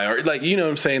by, or like, what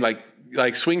I'm saying?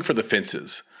 Like swing for the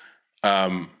fences.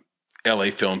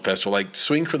 LA Film Festival, like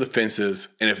swing for the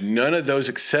fences. And if none of those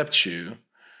accept you,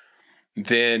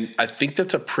 then I think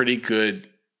that's a pretty good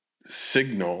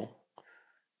signal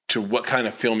to what kind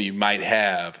of film you might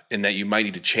have and that you might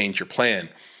need to change your plan.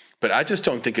 But I just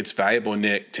don't think it's valuable,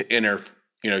 Nick, to enter,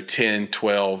 10,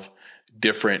 12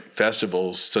 different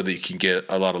festivals so that you can get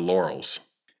a lot of laurels.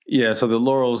 Yeah. So the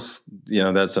laurels,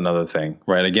 that's another thing,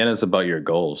 right? Again, it's about your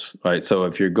goals, right? So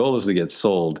if your goal is to get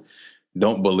sold,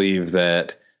 don't believe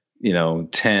that,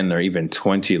 10 or even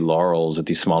 20 laurels at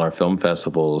these smaller film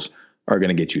festivals are going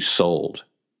to get you sold,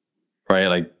 right?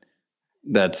 Like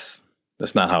that's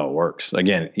not how it works.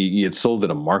 Again, you get sold at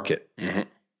a market,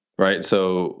 right?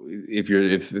 So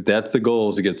if that's the goal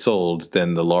is to get sold,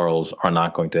 then the laurels are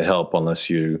not going to help unless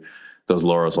those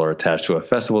laurels are attached to a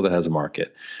festival that has a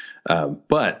market.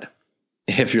 But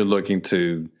if you're looking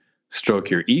to stroke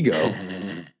your ego,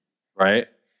 right?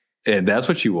 And that's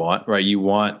what you want, right? You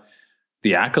want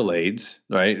the accolades,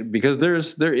 right? Because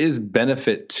there is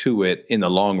benefit to it in the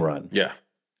long run. Yeah.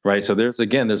 Right. So there's a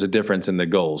difference in the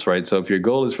goals, right? So if your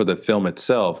goal is for the film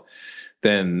itself,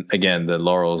 then again, the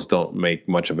laurels don't make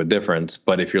much of a difference.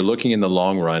 But if you're looking in the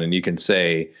long run and you can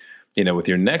say, with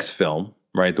your next film,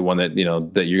 right, the one that,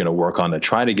 that you're going to work on to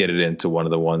try to get it into one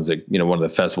of the ones that, one of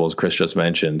the festivals Chris just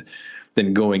mentioned,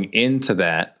 then going into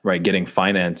that, right, getting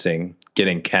financing,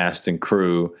 getting cast and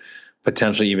crew,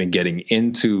 potentially even getting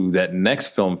into that next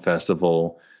film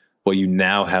festival, well, you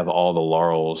now have all the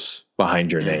laurels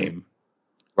behind your name,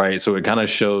 right? So it kind of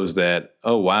shows that,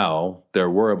 oh, wow, there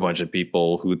were a bunch of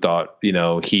people who thought,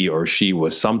 he or she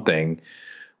was something.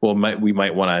 Well, we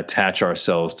might want to attach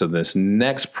ourselves to this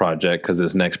next project because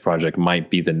this next project might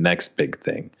be the next big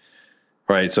thing,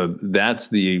 right? So that's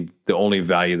the only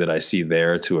value that I see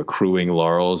there to accruing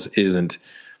laurels isn't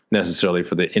necessarily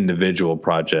for the individual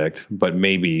project, but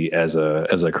maybe as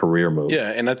a career move.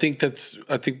 Yeah, and I think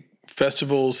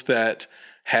festivals that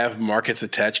have markets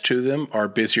attached to them are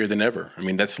busier than ever. I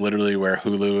mean, that's literally where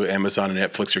Hulu, Amazon, and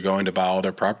Netflix are going to buy all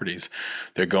their properties.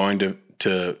 They're going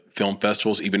to film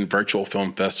festivals, even virtual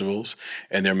film festivals,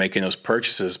 and they're making those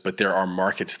purchases, but there are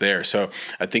markets there. So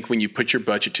I think when you put your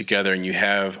budget together and you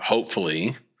have,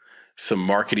 hopefully, some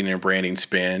marketing and branding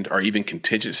spend or even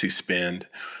contingency spend,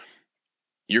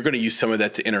 you're going to use some of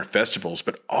that to enter festivals,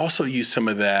 but also use some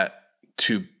of that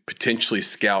to potentially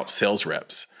scout sales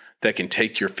reps that can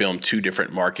take your film to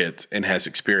different markets and has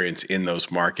experience in those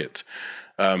markets.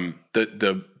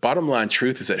 The bottom line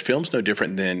truth is that film's no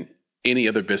different than any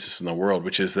other business in the world,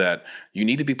 which is that you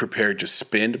need to be prepared to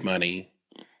spend money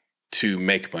to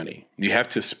make money. You have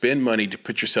to spend money to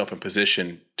put yourself in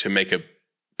position to make a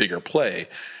bigger play.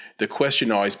 The question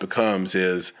always becomes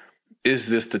is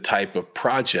this the type of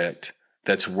project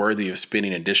that's worthy of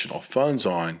spending additional funds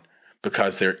on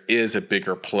because there is a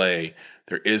bigger play,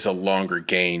 there is a longer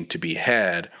gain to be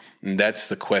had. And that's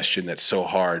the question that's so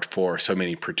hard for so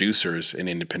many producers in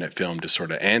independent film to sort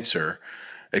of answer,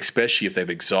 especially if they've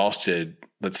exhausted,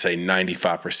 let's say,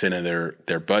 95% of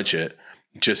their budget,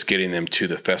 just getting them to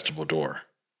the festival door.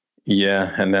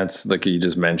 Yeah, and that's like you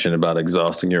just mentioned about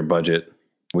exhausting your budget.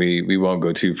 We won't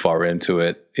go too far into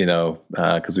it,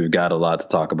 because we've got a lot to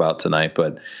talk about tonight,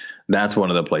 but that's one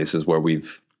of the places where we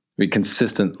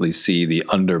consistently see the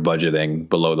under budgeting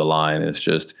below the line. It's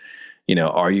just,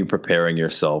 are you preparing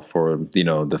yourself for,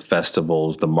 the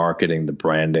festivals, the marketing, the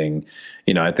branding?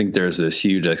 I think there's this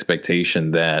huge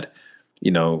expectation that,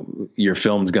 your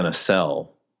film's going to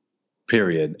sell,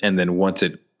 period. And then once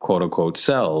it quote unquote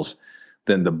sells,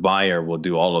 then the buyer will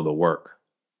do all of the work,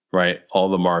 right? All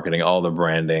the marketing, all the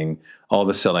branding, all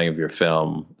the selling of your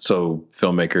film. So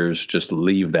filmmakers just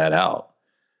leave that out.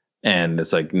 And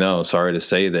it's like, no, sorry to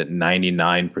say that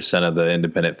 99% of the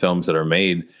independent films that are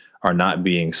made are not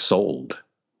being sold,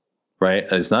 right?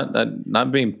 It's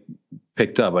not being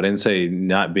picked up. I didn't say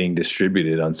not being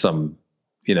distributed on some,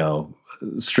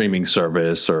 streaming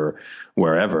service or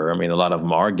wherever. I mean, a lot of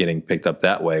them are getting picked up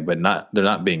that way, but they're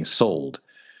not being sold,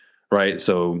 right?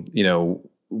 So,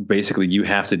 basically you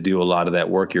have to do a lot of that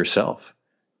work yourself.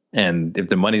 And if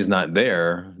the money's not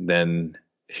there, then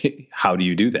how do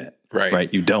you do that? Right.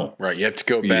 Right. You don't. Right. You have to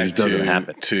go It back just doesn't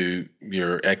happen. to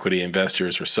your equity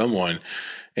investors or someone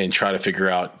and try to figure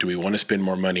out, do we want to spend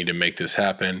more money to make this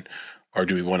happen? Or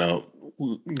do we want to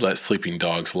let sleeping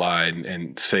dogs lie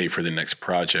and save for the next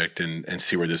project and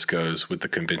see where this goes with the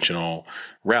conventional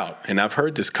route? And I've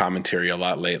heard this commentary a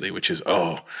lot lately, which is,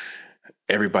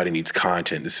 everybody needs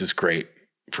content. This is great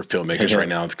for filmmakers right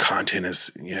now. The content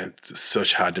is it's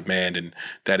such high demand, and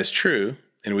that is true.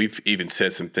 And we've even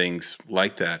said some things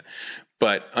like that.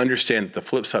 But understand that the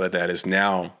flip side of that is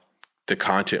now the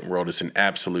content world is an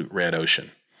absolute red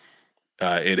ocean.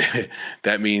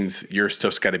 That means your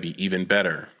stuff's got to be even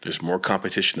better. There's more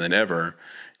competition than ever.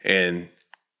 And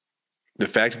the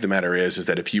fact of the matter is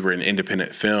that if you were an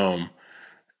independent film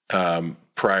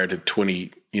prior to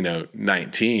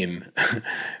 2019,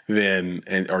 then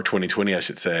or 2020, I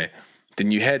should say, then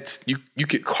you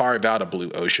could carve out a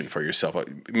blue ocean for yourself,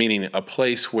 meaning a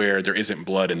place where there isn't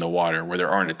blood in the water, where there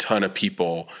aren't a ton of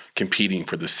people competing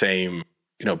for the same,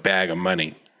 bag of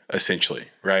money, essentially,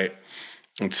 right?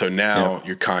 And so now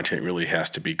your content really has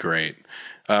to be great.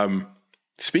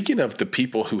 Speaking of the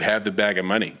people who have the bag of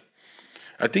money,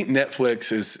 I think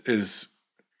Netflix is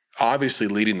obviously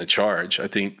leading the charge. I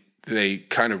think they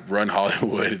kind of run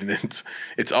Hollywood, and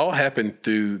it's all happened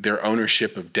through their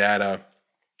ownership of data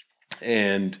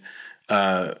and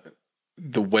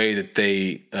the way that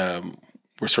they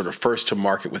were sort of first to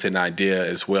market with an idea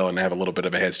as well and have a little bit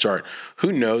of a head start.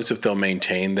 Who knows if they'll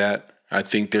maintain that? I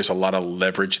think there's a lot of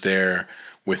leverage there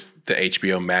with the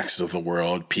HBO Maxes of the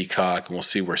world, Peacock, and we'll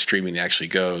see where streaming actually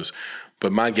goes.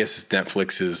 But my guess is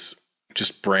Netflix's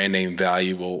just brand name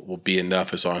value will be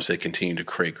enough as long as they continue to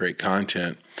create great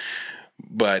content.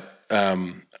 But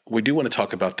we do want to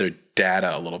talk about their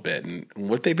data a little bit, and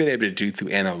what they've been able to do through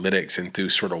analytics and through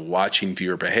sort of watching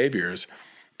viewer behaviors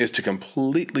is to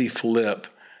completely flip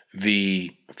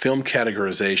the film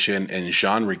categorization and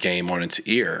genre game on its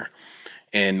ear.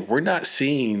 And we're not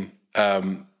seeing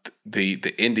the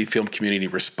indie film community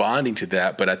responding to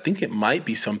that, but I think it might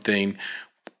be something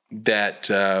that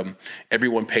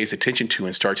everyone pays attention to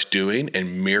and starts doing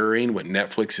and mirroring what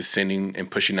Netflix is sending and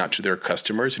pushing out to their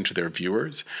customers and to their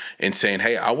viewers and saying,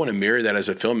 hey, I want to mirror that as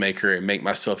a filmmaker and make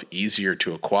myself easier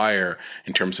to acquire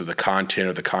in terms of the content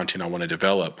or the content I want to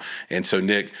develop. And so,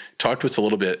 Nick, talk to us a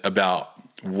little bit about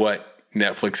what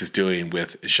Netflix is doing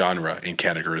with genre and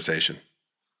categorization.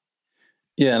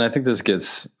 Yeah, and I think this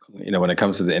gets, when it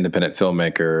comes to the independent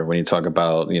filmmaker, when you talk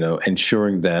about,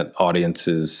 ensuring that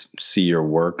audiences see your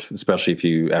work, especially if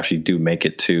you actually do make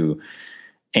it to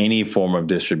any form of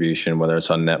distribution, whether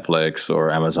it's on Netflix or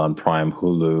Amazon Prime,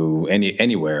 Hulu,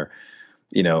 anywhere,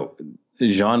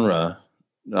 genre,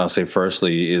 I'll say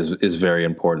firstly, is very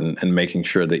important, and making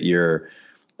sure that you're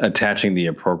attaching the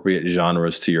appropriate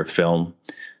genres to your film,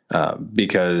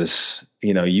 because,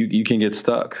 you can get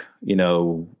stuck,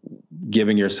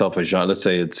 giving yourself a genre. Let's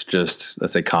say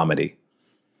comedy.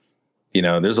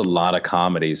 There's a lot of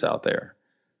comedies out there,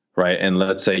 right? And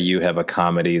let's say you have a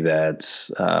comedy that's,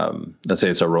 let's say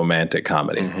it's a romantic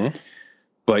comedy,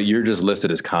 but you're just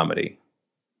listed as comedy.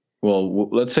 Well,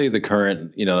 let's say the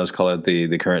current, let's call it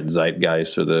the current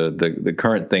zeitgeist, or the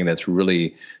current thing that's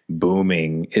really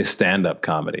booming is stand-up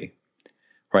comedy,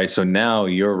 right? So now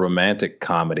your romantic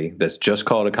comedy that's just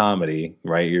called a comedy,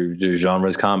 right? Your genre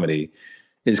is comedy,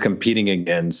 is competing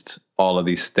against all of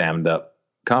these stand-up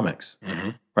comics,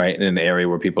 right? In an area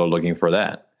where people are looking for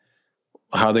that.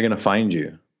 How are they going to find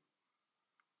you?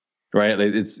 Right?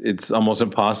 It's almost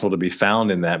impossible to be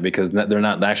found in that, because they're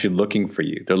not actually looking for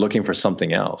you. They're looking for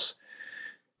something else.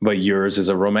 But yours is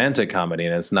a romantic comedy,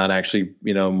 and it's not actually,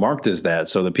 marked as that.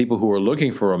 So the people who are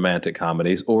looking for romantic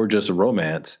comedies or just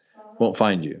romance won't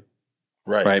find you.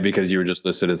 Right? Because you were just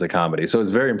listed as a comedy. So it's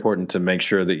very important to make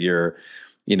sure that you're,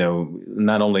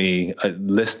 not only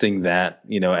listing that,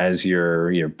 as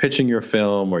you're pitching your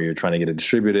film, or you're trying to get it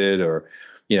distributed, or,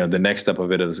 the next step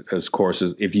of it is, of course,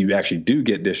 is if you actually do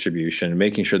get distribution,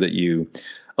 making sure that you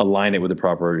align it with the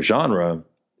proper genre.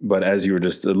 But as you were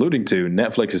just alluding to,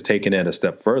 Netflix has taken it a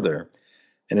step further,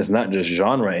 and it's not just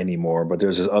genre anymore, but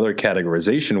there's this other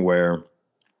categorization where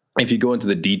if you go into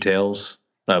the details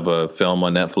of a film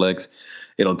on Netflix,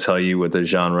 it'll tell you what the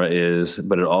genre is,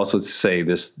 but it'll also say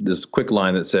this quick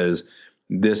line that says,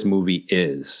 this movie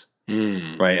is,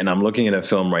 right? And I'm looking at a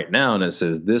film right now, and it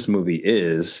says, this movie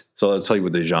is, so I'll tell you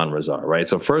what the genres are, right?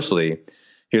 So firstly,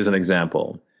 here's an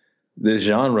example. This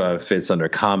genre fits under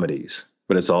comedies,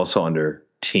 but it's also under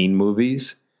teen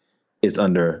movies, it's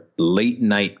under late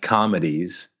night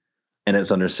comedies, and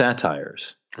it's under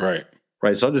satires. Right.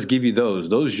 Right. So I'll just give you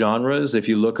those genres. If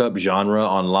you look up genre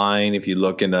online, if you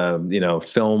look in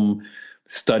film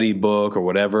study book or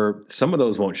whatever, some of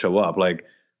those won't show up. Like,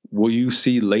 will you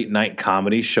see late night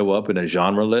comedy show up in a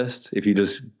genre list if you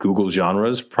just Google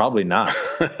genres? Probably not.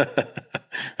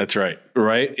 That's right.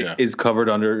 Right? Yeah. Is covered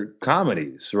under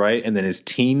comedies, right? And then is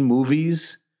teen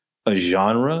movies a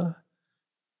genre?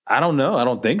 I don't know. I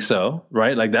don't think so,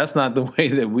 right? Like that's not the way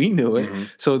that we knew it. Mm-hmm.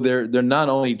 So they're not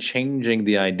only changing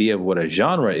the idea of what a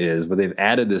genre is, but they've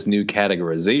added this new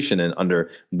categorization and under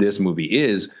this movie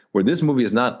is, where this movie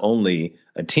is not only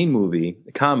a teen movie,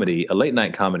 a comedy, a late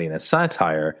night comedy, and a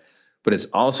satire, but it's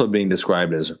also being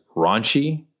described as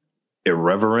raunchy,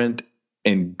 irreverent,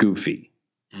 and goofy.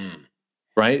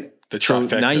 Right? The trifecta,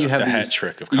 so now you have the these, hat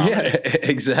trick of comedy. Yeah,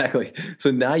 exactly.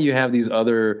 So now you have these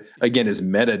other, again, it's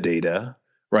metadata,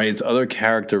 right? It's other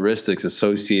characteristics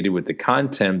associated with the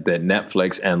content that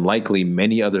Netflix and likely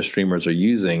many other streamers are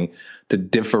using to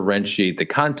differentiate the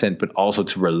content, but also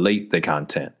to relate the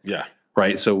content. Yeah.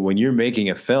 Right. So when you're making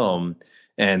a film,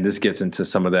 and this gets into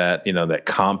some of that, that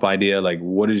comp idea, like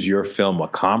what is your film a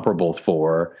comparable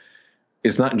for?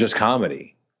 It's not just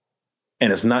comedy,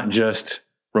 and it's not just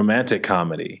romantic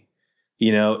comedy.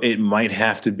 It might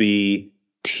have to be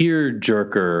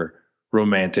tearjerker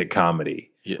romantic comedy.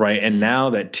 Yeah. Right. And now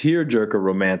that tearjerker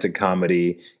romantic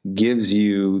comedy gives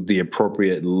you the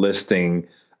appropriate listing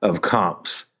of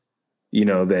comps,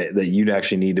 that you'd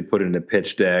actually need to put in a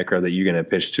pitch deck or that you're going to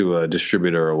pitch to a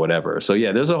distributor or whatever. So,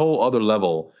 yeah, there's a whole other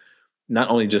level. Not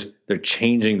only just they're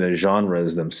changing the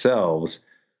genres themselves,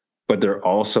 but they're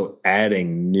also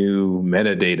adding new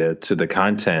metadata to the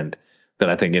content that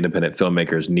I think independent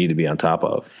filmmakers need to be on top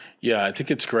of. Yeah, I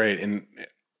think it's great. And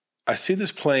I see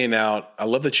this playing out. I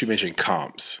love that you mentioned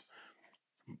comps,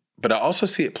 but I also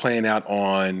see it playing out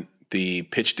on the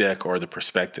pitch deck or the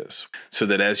prospectus, so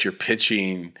that as you're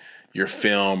pitching your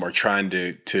film or trying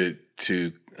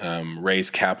to raise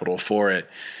capital for it,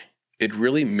 it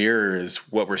really mirrors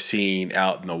what we're seeing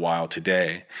out in the wild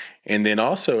today. And then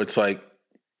also it's like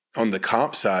on the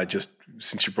comp side, just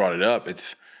since you brought it up,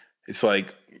 it's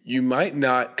like you might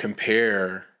not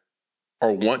compare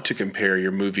or want to compare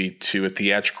your movie to a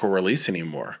theatrical release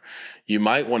anymore. You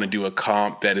might want to do a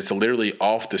comp that is literally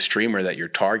off the streamer that you're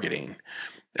targeting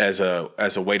as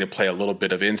a way to play a little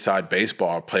bit of inside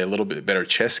baseball, play a little bit better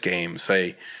chess game.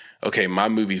 Say, okay, my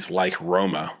movie's like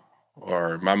Roma,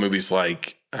 or my movie's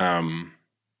like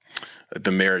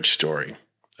The Marriage Story,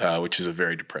 which is a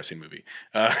very depressing movie.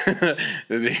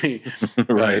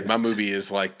 Right. My movie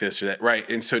is like this or that. Right.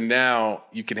 And so now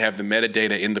you can have the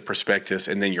metadata in the prospectus,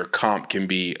 and then your comp can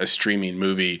be a streaming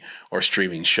movie or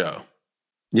streaming show.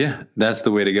 Yeah, that's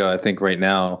the way to go. I think right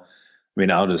now,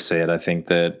 I'll just say it. I think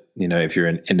that, if you're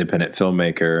an independent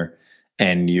filmmaker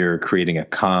and you're creating a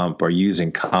comp or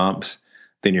using comps,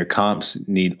 then your comps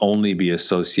need only be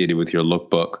associated with your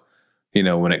lookbook,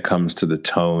 when it comes to the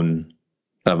tone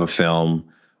of a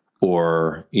film,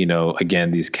 or,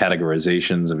 again, these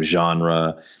categorizations of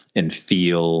genre and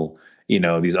feel,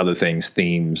 these other things,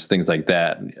 themes, things like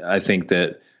that. I think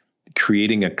that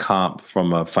creating a comp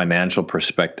from a financial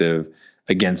perspective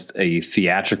against a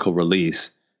theatrical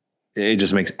release, it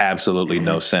just makes absolutely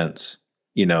no sense,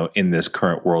 in this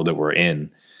current world that we're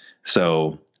in.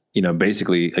 So,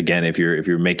 basically, again, if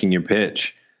you're making your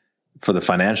pitch for the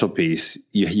financial piece,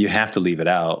 you have to leave it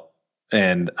out.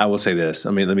 And I will say this,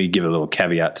 let me give a little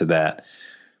caveat to that.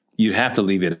 You have to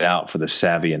leave it out for the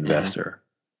savvy investor,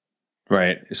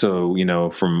 right?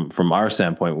 So, from our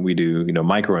standpoint, when we do,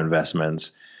 micro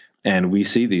investments, and we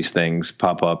see these things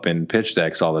pop up in pitch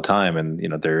decks all the time. And,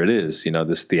 there it is,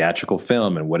 this theatrical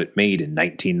film and what it made in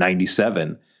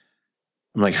 1997.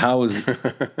 I'm like, how is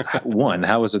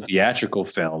a theatrical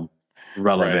film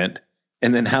relevant? Right.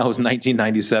 And then how is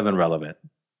 1997 relevant?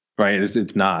 Right.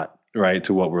 It's not, right,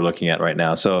 to what we're looking at right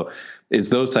now. So it's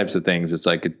those types of things. It's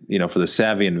like, for the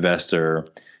savvy investor,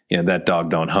 that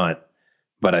dog don't hunt.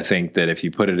 But I think that if you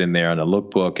put it in there on a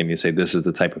lookbook and you say, this is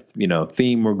the type of,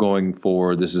 theme we're going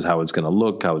for, this is how it's going to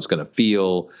look, how it's going to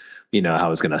feel,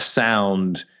 how it's going to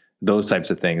sound, those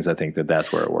types of things, I think that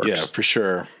that's where it works. Yeah, for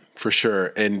sure. For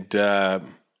sure. And I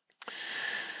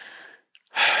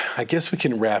guess we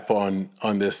can wrap on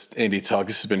this indie talk.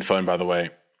 This has been fun, by the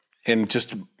way. And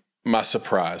just my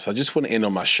surprise. I just want to end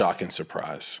on my shock and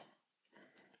surprise.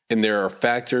 And there are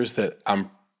factors that I'm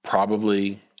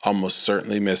probably almost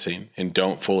certainly missing and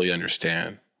don't fully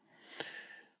understand.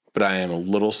 But I am a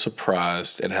little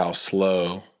surprised at how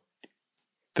slow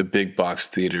the big box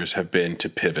theaters have been to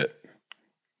pivot.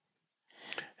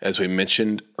 As we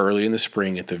mentioned early in the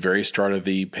spring, at the very start of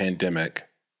the pandemic,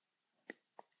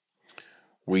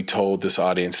 we told this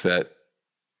audience that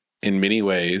in many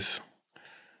ways,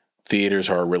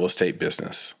 theaters are a real estate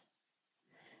business.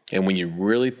 And when you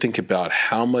really think about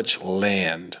how much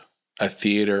land a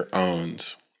theater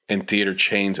owns and theater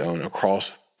chains own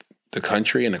across the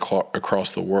country and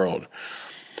across the world,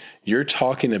 you're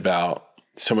talking about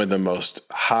some of the most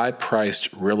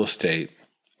high-priced real estate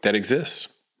that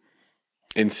exists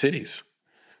in cities.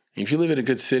 If you live in a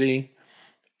good city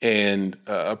and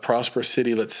a prosperous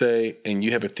city, let's say, and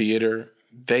you have a theater,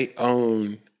 they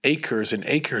own acres and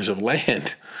acres of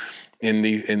land in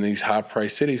these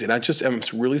high-priced cities. And I just am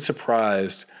really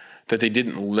surprised that they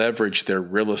didn't leverage their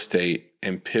real estate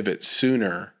and pivot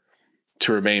sooner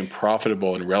to remain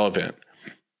profitable and relevant.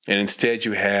 And instead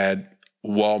you had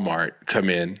Walmart come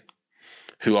in,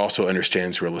 who also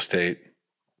understands real estate.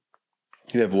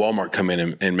 You have Walmart come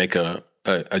in and make a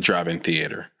drive-in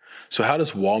theater. So how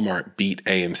does Walmart beat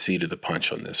AMC to the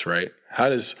punch on this, right? How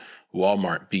does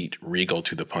Walmart beat Regal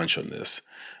to the punch on this?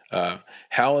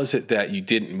 How is it that you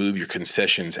didn't move your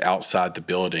concessions outside the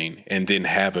building and then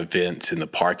have events in the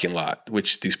parking lot,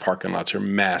 which these parking lots are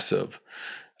massive?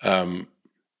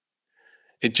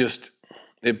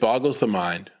 It boggles the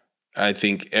mind. I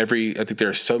think there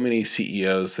are so many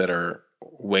CEOs that are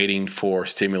waiting for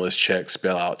stimulus checks,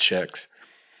 bailout checks.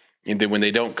 And then when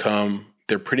they don't come,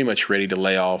 they're pretty much ready to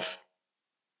lay off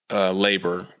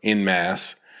labor en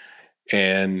masse.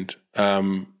 And,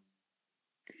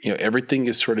 everything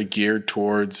is sort of geared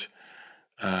towards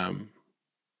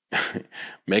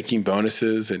making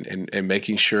bonuses and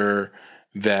making sure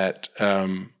that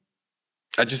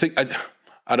I just think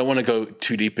I don't want to go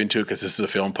too deep into it because this is a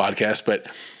film podcast, but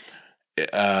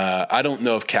I don't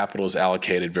know if capital is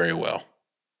allocated very well.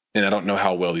 And I don't know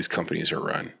how well these companies are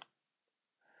run.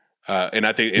 And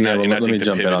I think, I think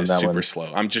the pivot is super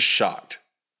slow. I'm just shocked.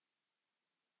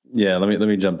 Yeah, let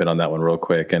me jump in on that one real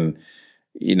quick. And,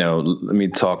 let me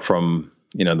talk from,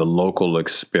 the local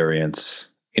experience,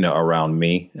 around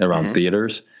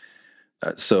theaters.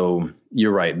 So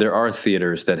you're right. There are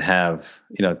theaters that have,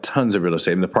 tons of real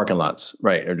estate, and the parking lots,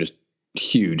 right, are just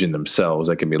huge in themselves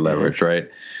that can be leveraged,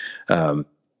 right?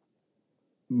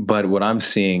 But what I'm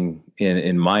seeing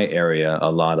in my area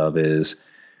a lot of is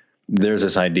there's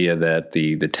this idea that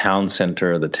the town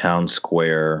center, the town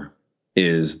square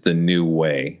is the new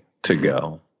way to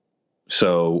go.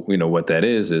 So, what that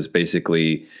is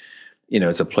basically,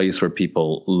 it's a place where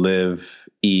people live,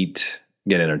 eat,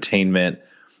 get entertainment,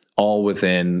 all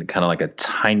within kind of like a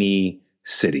tiny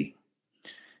city.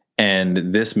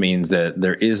 And this means that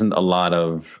there isn't a lot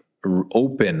of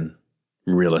open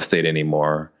real estate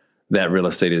anymore. That real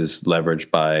estate is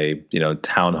leveraged by,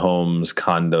 townhomes,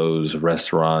 condos,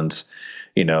 restaurants.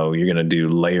 You're going to do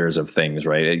layers of things,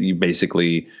 right? You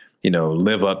basically,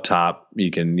 live up top. You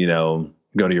can,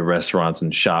 go to your restaurants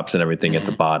and shops and everything at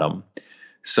the bottom.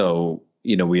 So,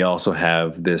 we also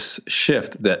have this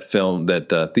shift that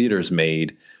theaters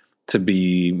made to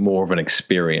be more of an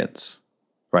experience,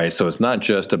 right? So it's not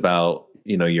just about,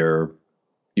 you're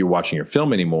watching your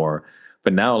film anymore,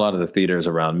 but now a lot of the theaters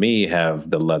around me have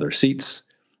the leather seats.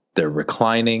 They're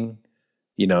reclining.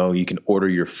 You can order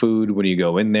your food when you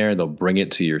go in there. They'll bring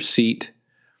it to your seat.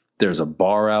 There's a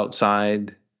bar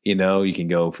outside. You can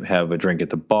go have a drink at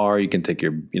the bar. You can take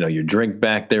your drink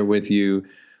back there with you.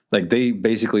 Like they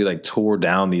basically tore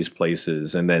down these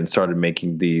places and then started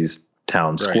making these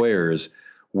town squares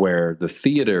where the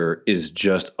theater is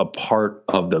just a part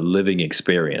of the living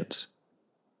experience,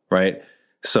 right?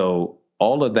 So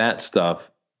all of that stuff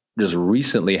just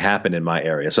recently happened in my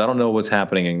area. So I don't know what's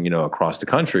happening, across the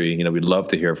country. We'd love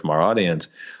to hear from our audience,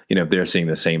 if they're seeing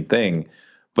the same thing.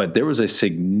 But there was a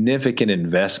significant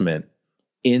investment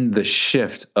in the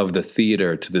shift of the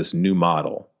theater to this new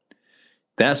model.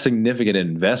 That significant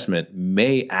investment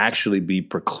may actually be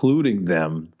precluding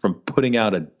them from putting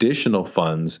out additional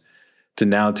funds to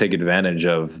now take advantage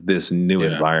of this new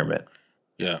environment.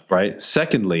 Yeah. Right.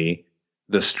 Secondly,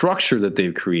 the structure that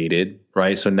they've created,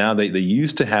 right? So now they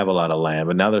used to have a lot of land,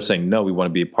 but now they're saying, no, we want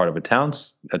to be a part of a town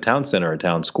center, a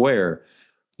town square.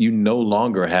 You no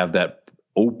longer have that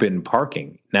open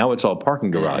parking. Now it's all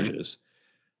parking garages,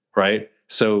 right?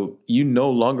 So you no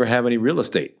longer have any real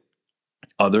estate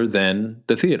other than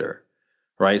the theater,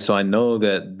 right? So I know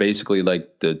that basically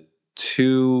the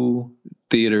two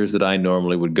theaters that I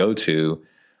normally would go to,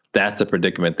 that's the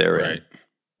predicament they're in.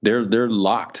 They're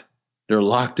locked. They're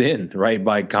locked in, right?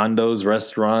 By condos,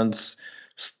 restaurants,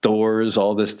 stores,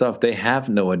 all this stuff. They have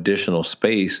no additional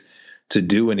space to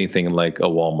do anything like a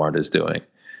Walmart is doing.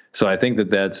 So I think that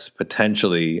that's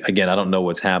potentially, again, I don't know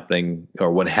what's happening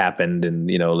or what happened in,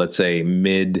 let's say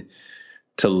mid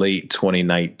to late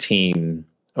 2019,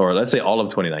 or let's say all of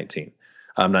 2019.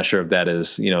 I'm not sure if that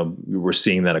is, we're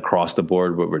seeing that across the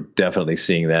board, but we're definitely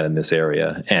seeing that in this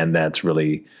area. And that's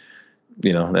really,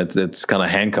 that's kind of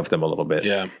handcuffed them a little bit.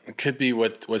 Yeah, it could be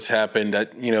what's happened.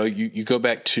 You go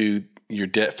back to your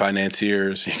debt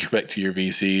financiers, you go back to your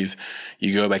VCs,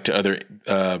 you go back to other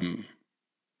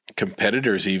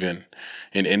competitors even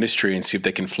in industry and see if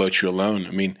they can float you a loan.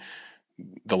 I mean,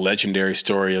 the legendary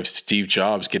story of Steve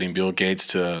Jobs getting Bill Gates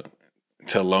to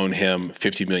loan him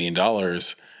 $50 million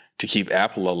to keep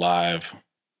Apple alive,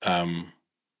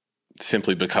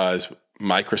 simply because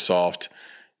Microsoft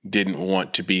didn't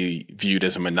want to be viewed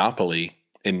as a monopoly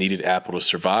and needed Apple to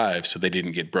survive so they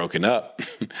didn't get broken up.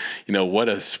 What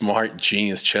a smart,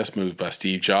 genius chess move by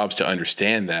Steve Jobs to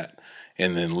understand that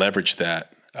and then leverage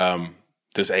that.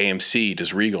 Does AMC,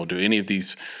 does Regal, do any of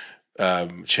these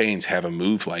chains have a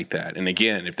move like that? And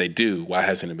again, if they do, why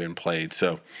hasn't it been played?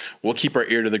 So we'll keep our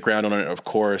ear to the ground on it. Of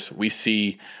course, we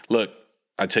see, look,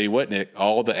 I tell you what, Nick,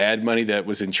 all the ad money that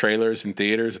was in trailers and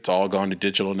theaters, it's all gone to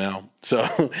digital now.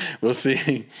 So we'll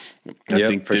see. I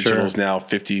think digital is now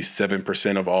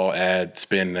 57% of all ad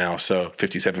spend now. So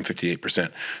 57,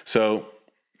 58%. So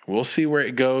we'll see where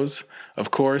it goes. Of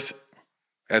course,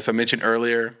 as I mentioned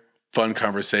earlier, fun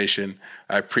conversation.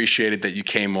 I appreciated that you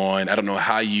came on. I don't know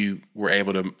how you were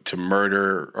able to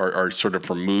murder or sort of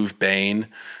remove Bane.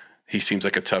 He seems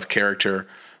like a tough character,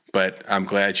 but I'm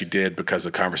glad you did because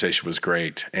the conversation was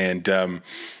great. And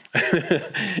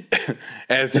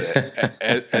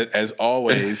as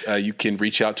always, you can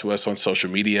reach out to us on social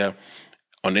media,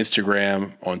 on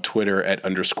Instagram, on Twitter at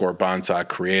 _Bonsai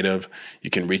Creative. You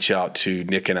can reach out to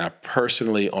Nick and I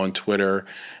personally on Twitter.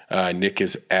 Nick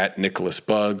is at Nicholas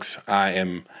Bugs. I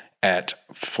am at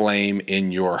Flame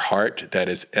in Your Heart. That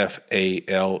is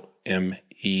FALMEIN.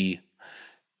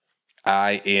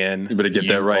 You better get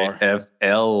that right.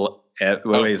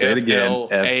 Wait, say it again.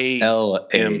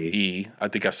 FLAME. I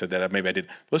think I said that. Maybe I did.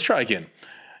 Let's try again.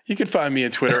 You can find me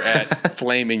on Twitter at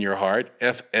Flame in Your Heart.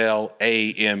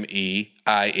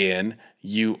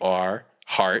 FLAMEINUR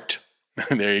Heart.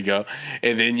 There you go.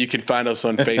 And then you can find us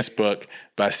on Facebook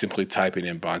by simply typing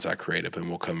in Bonsai Creative, and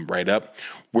we'll come right up.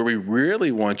 Where we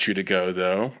really want you to go,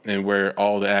 though, and where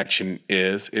all the action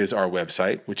is our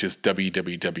website, which is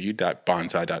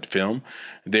www.bonsai.film.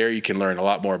 There you can learn a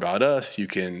lot more about us. You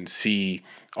can see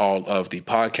all of the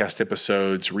podcast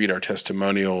episodes, read our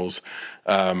testimonials,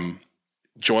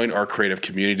 join our creative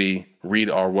community, read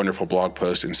our wonderful blog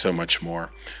posts, and so much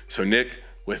more. So, Nick,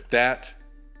 with that,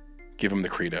 give them the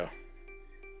credo.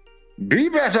 Be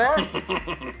better,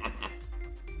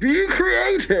 be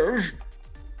creative,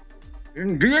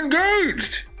 and be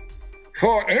engaged.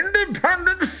 For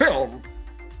independent film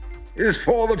is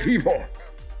for the people.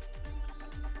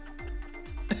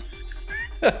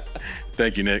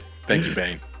 Thank you, Nick. Thank you,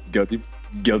 Bane. Guilty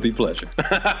pleasure.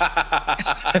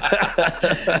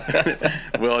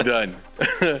 Well done.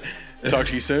 Talk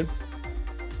to you soon.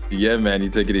 Yeah, man. You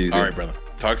take it easy. All right, brother.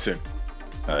 Talk soon.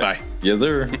 All right. Bye. Yes,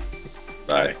 sir.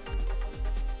 Bye.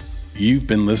 You've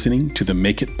been listening to the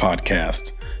Make It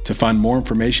Podcast. To find more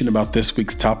information about this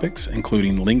week's topics,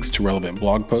 including links to relevant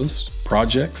blog posts,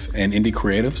 projects, and indie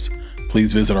creatives,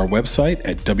 please visit our website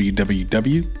at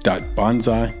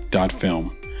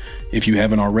www.bonsai.film. If you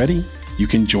haven't already, you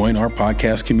can join our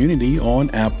podcast community on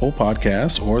Apple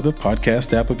Podcasts or the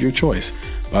podcast app of your choice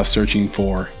by searching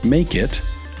for Make It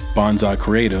Bonsai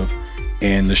Creative,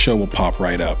 and the show will pop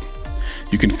right up.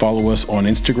 You can follow us on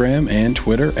Instagram and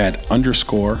Twitter at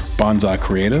 _Bonsai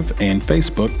Creative and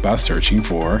Facebook by searching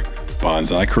for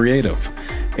Bonsai Creative.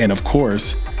 And of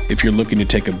course, if you're looking to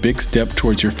take a big step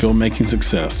towards your filmmaking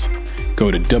success, go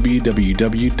to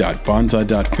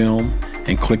www.bonsai.film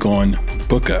and click on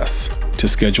Book Us to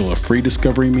schedule a free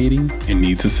discovery meeting and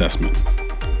needs assessment.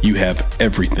 You have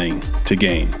everything to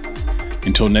gain.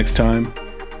 Until next time,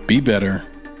 be better,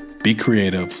 be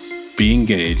creative, be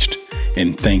engaged,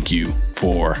 and thank you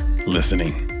for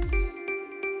listening.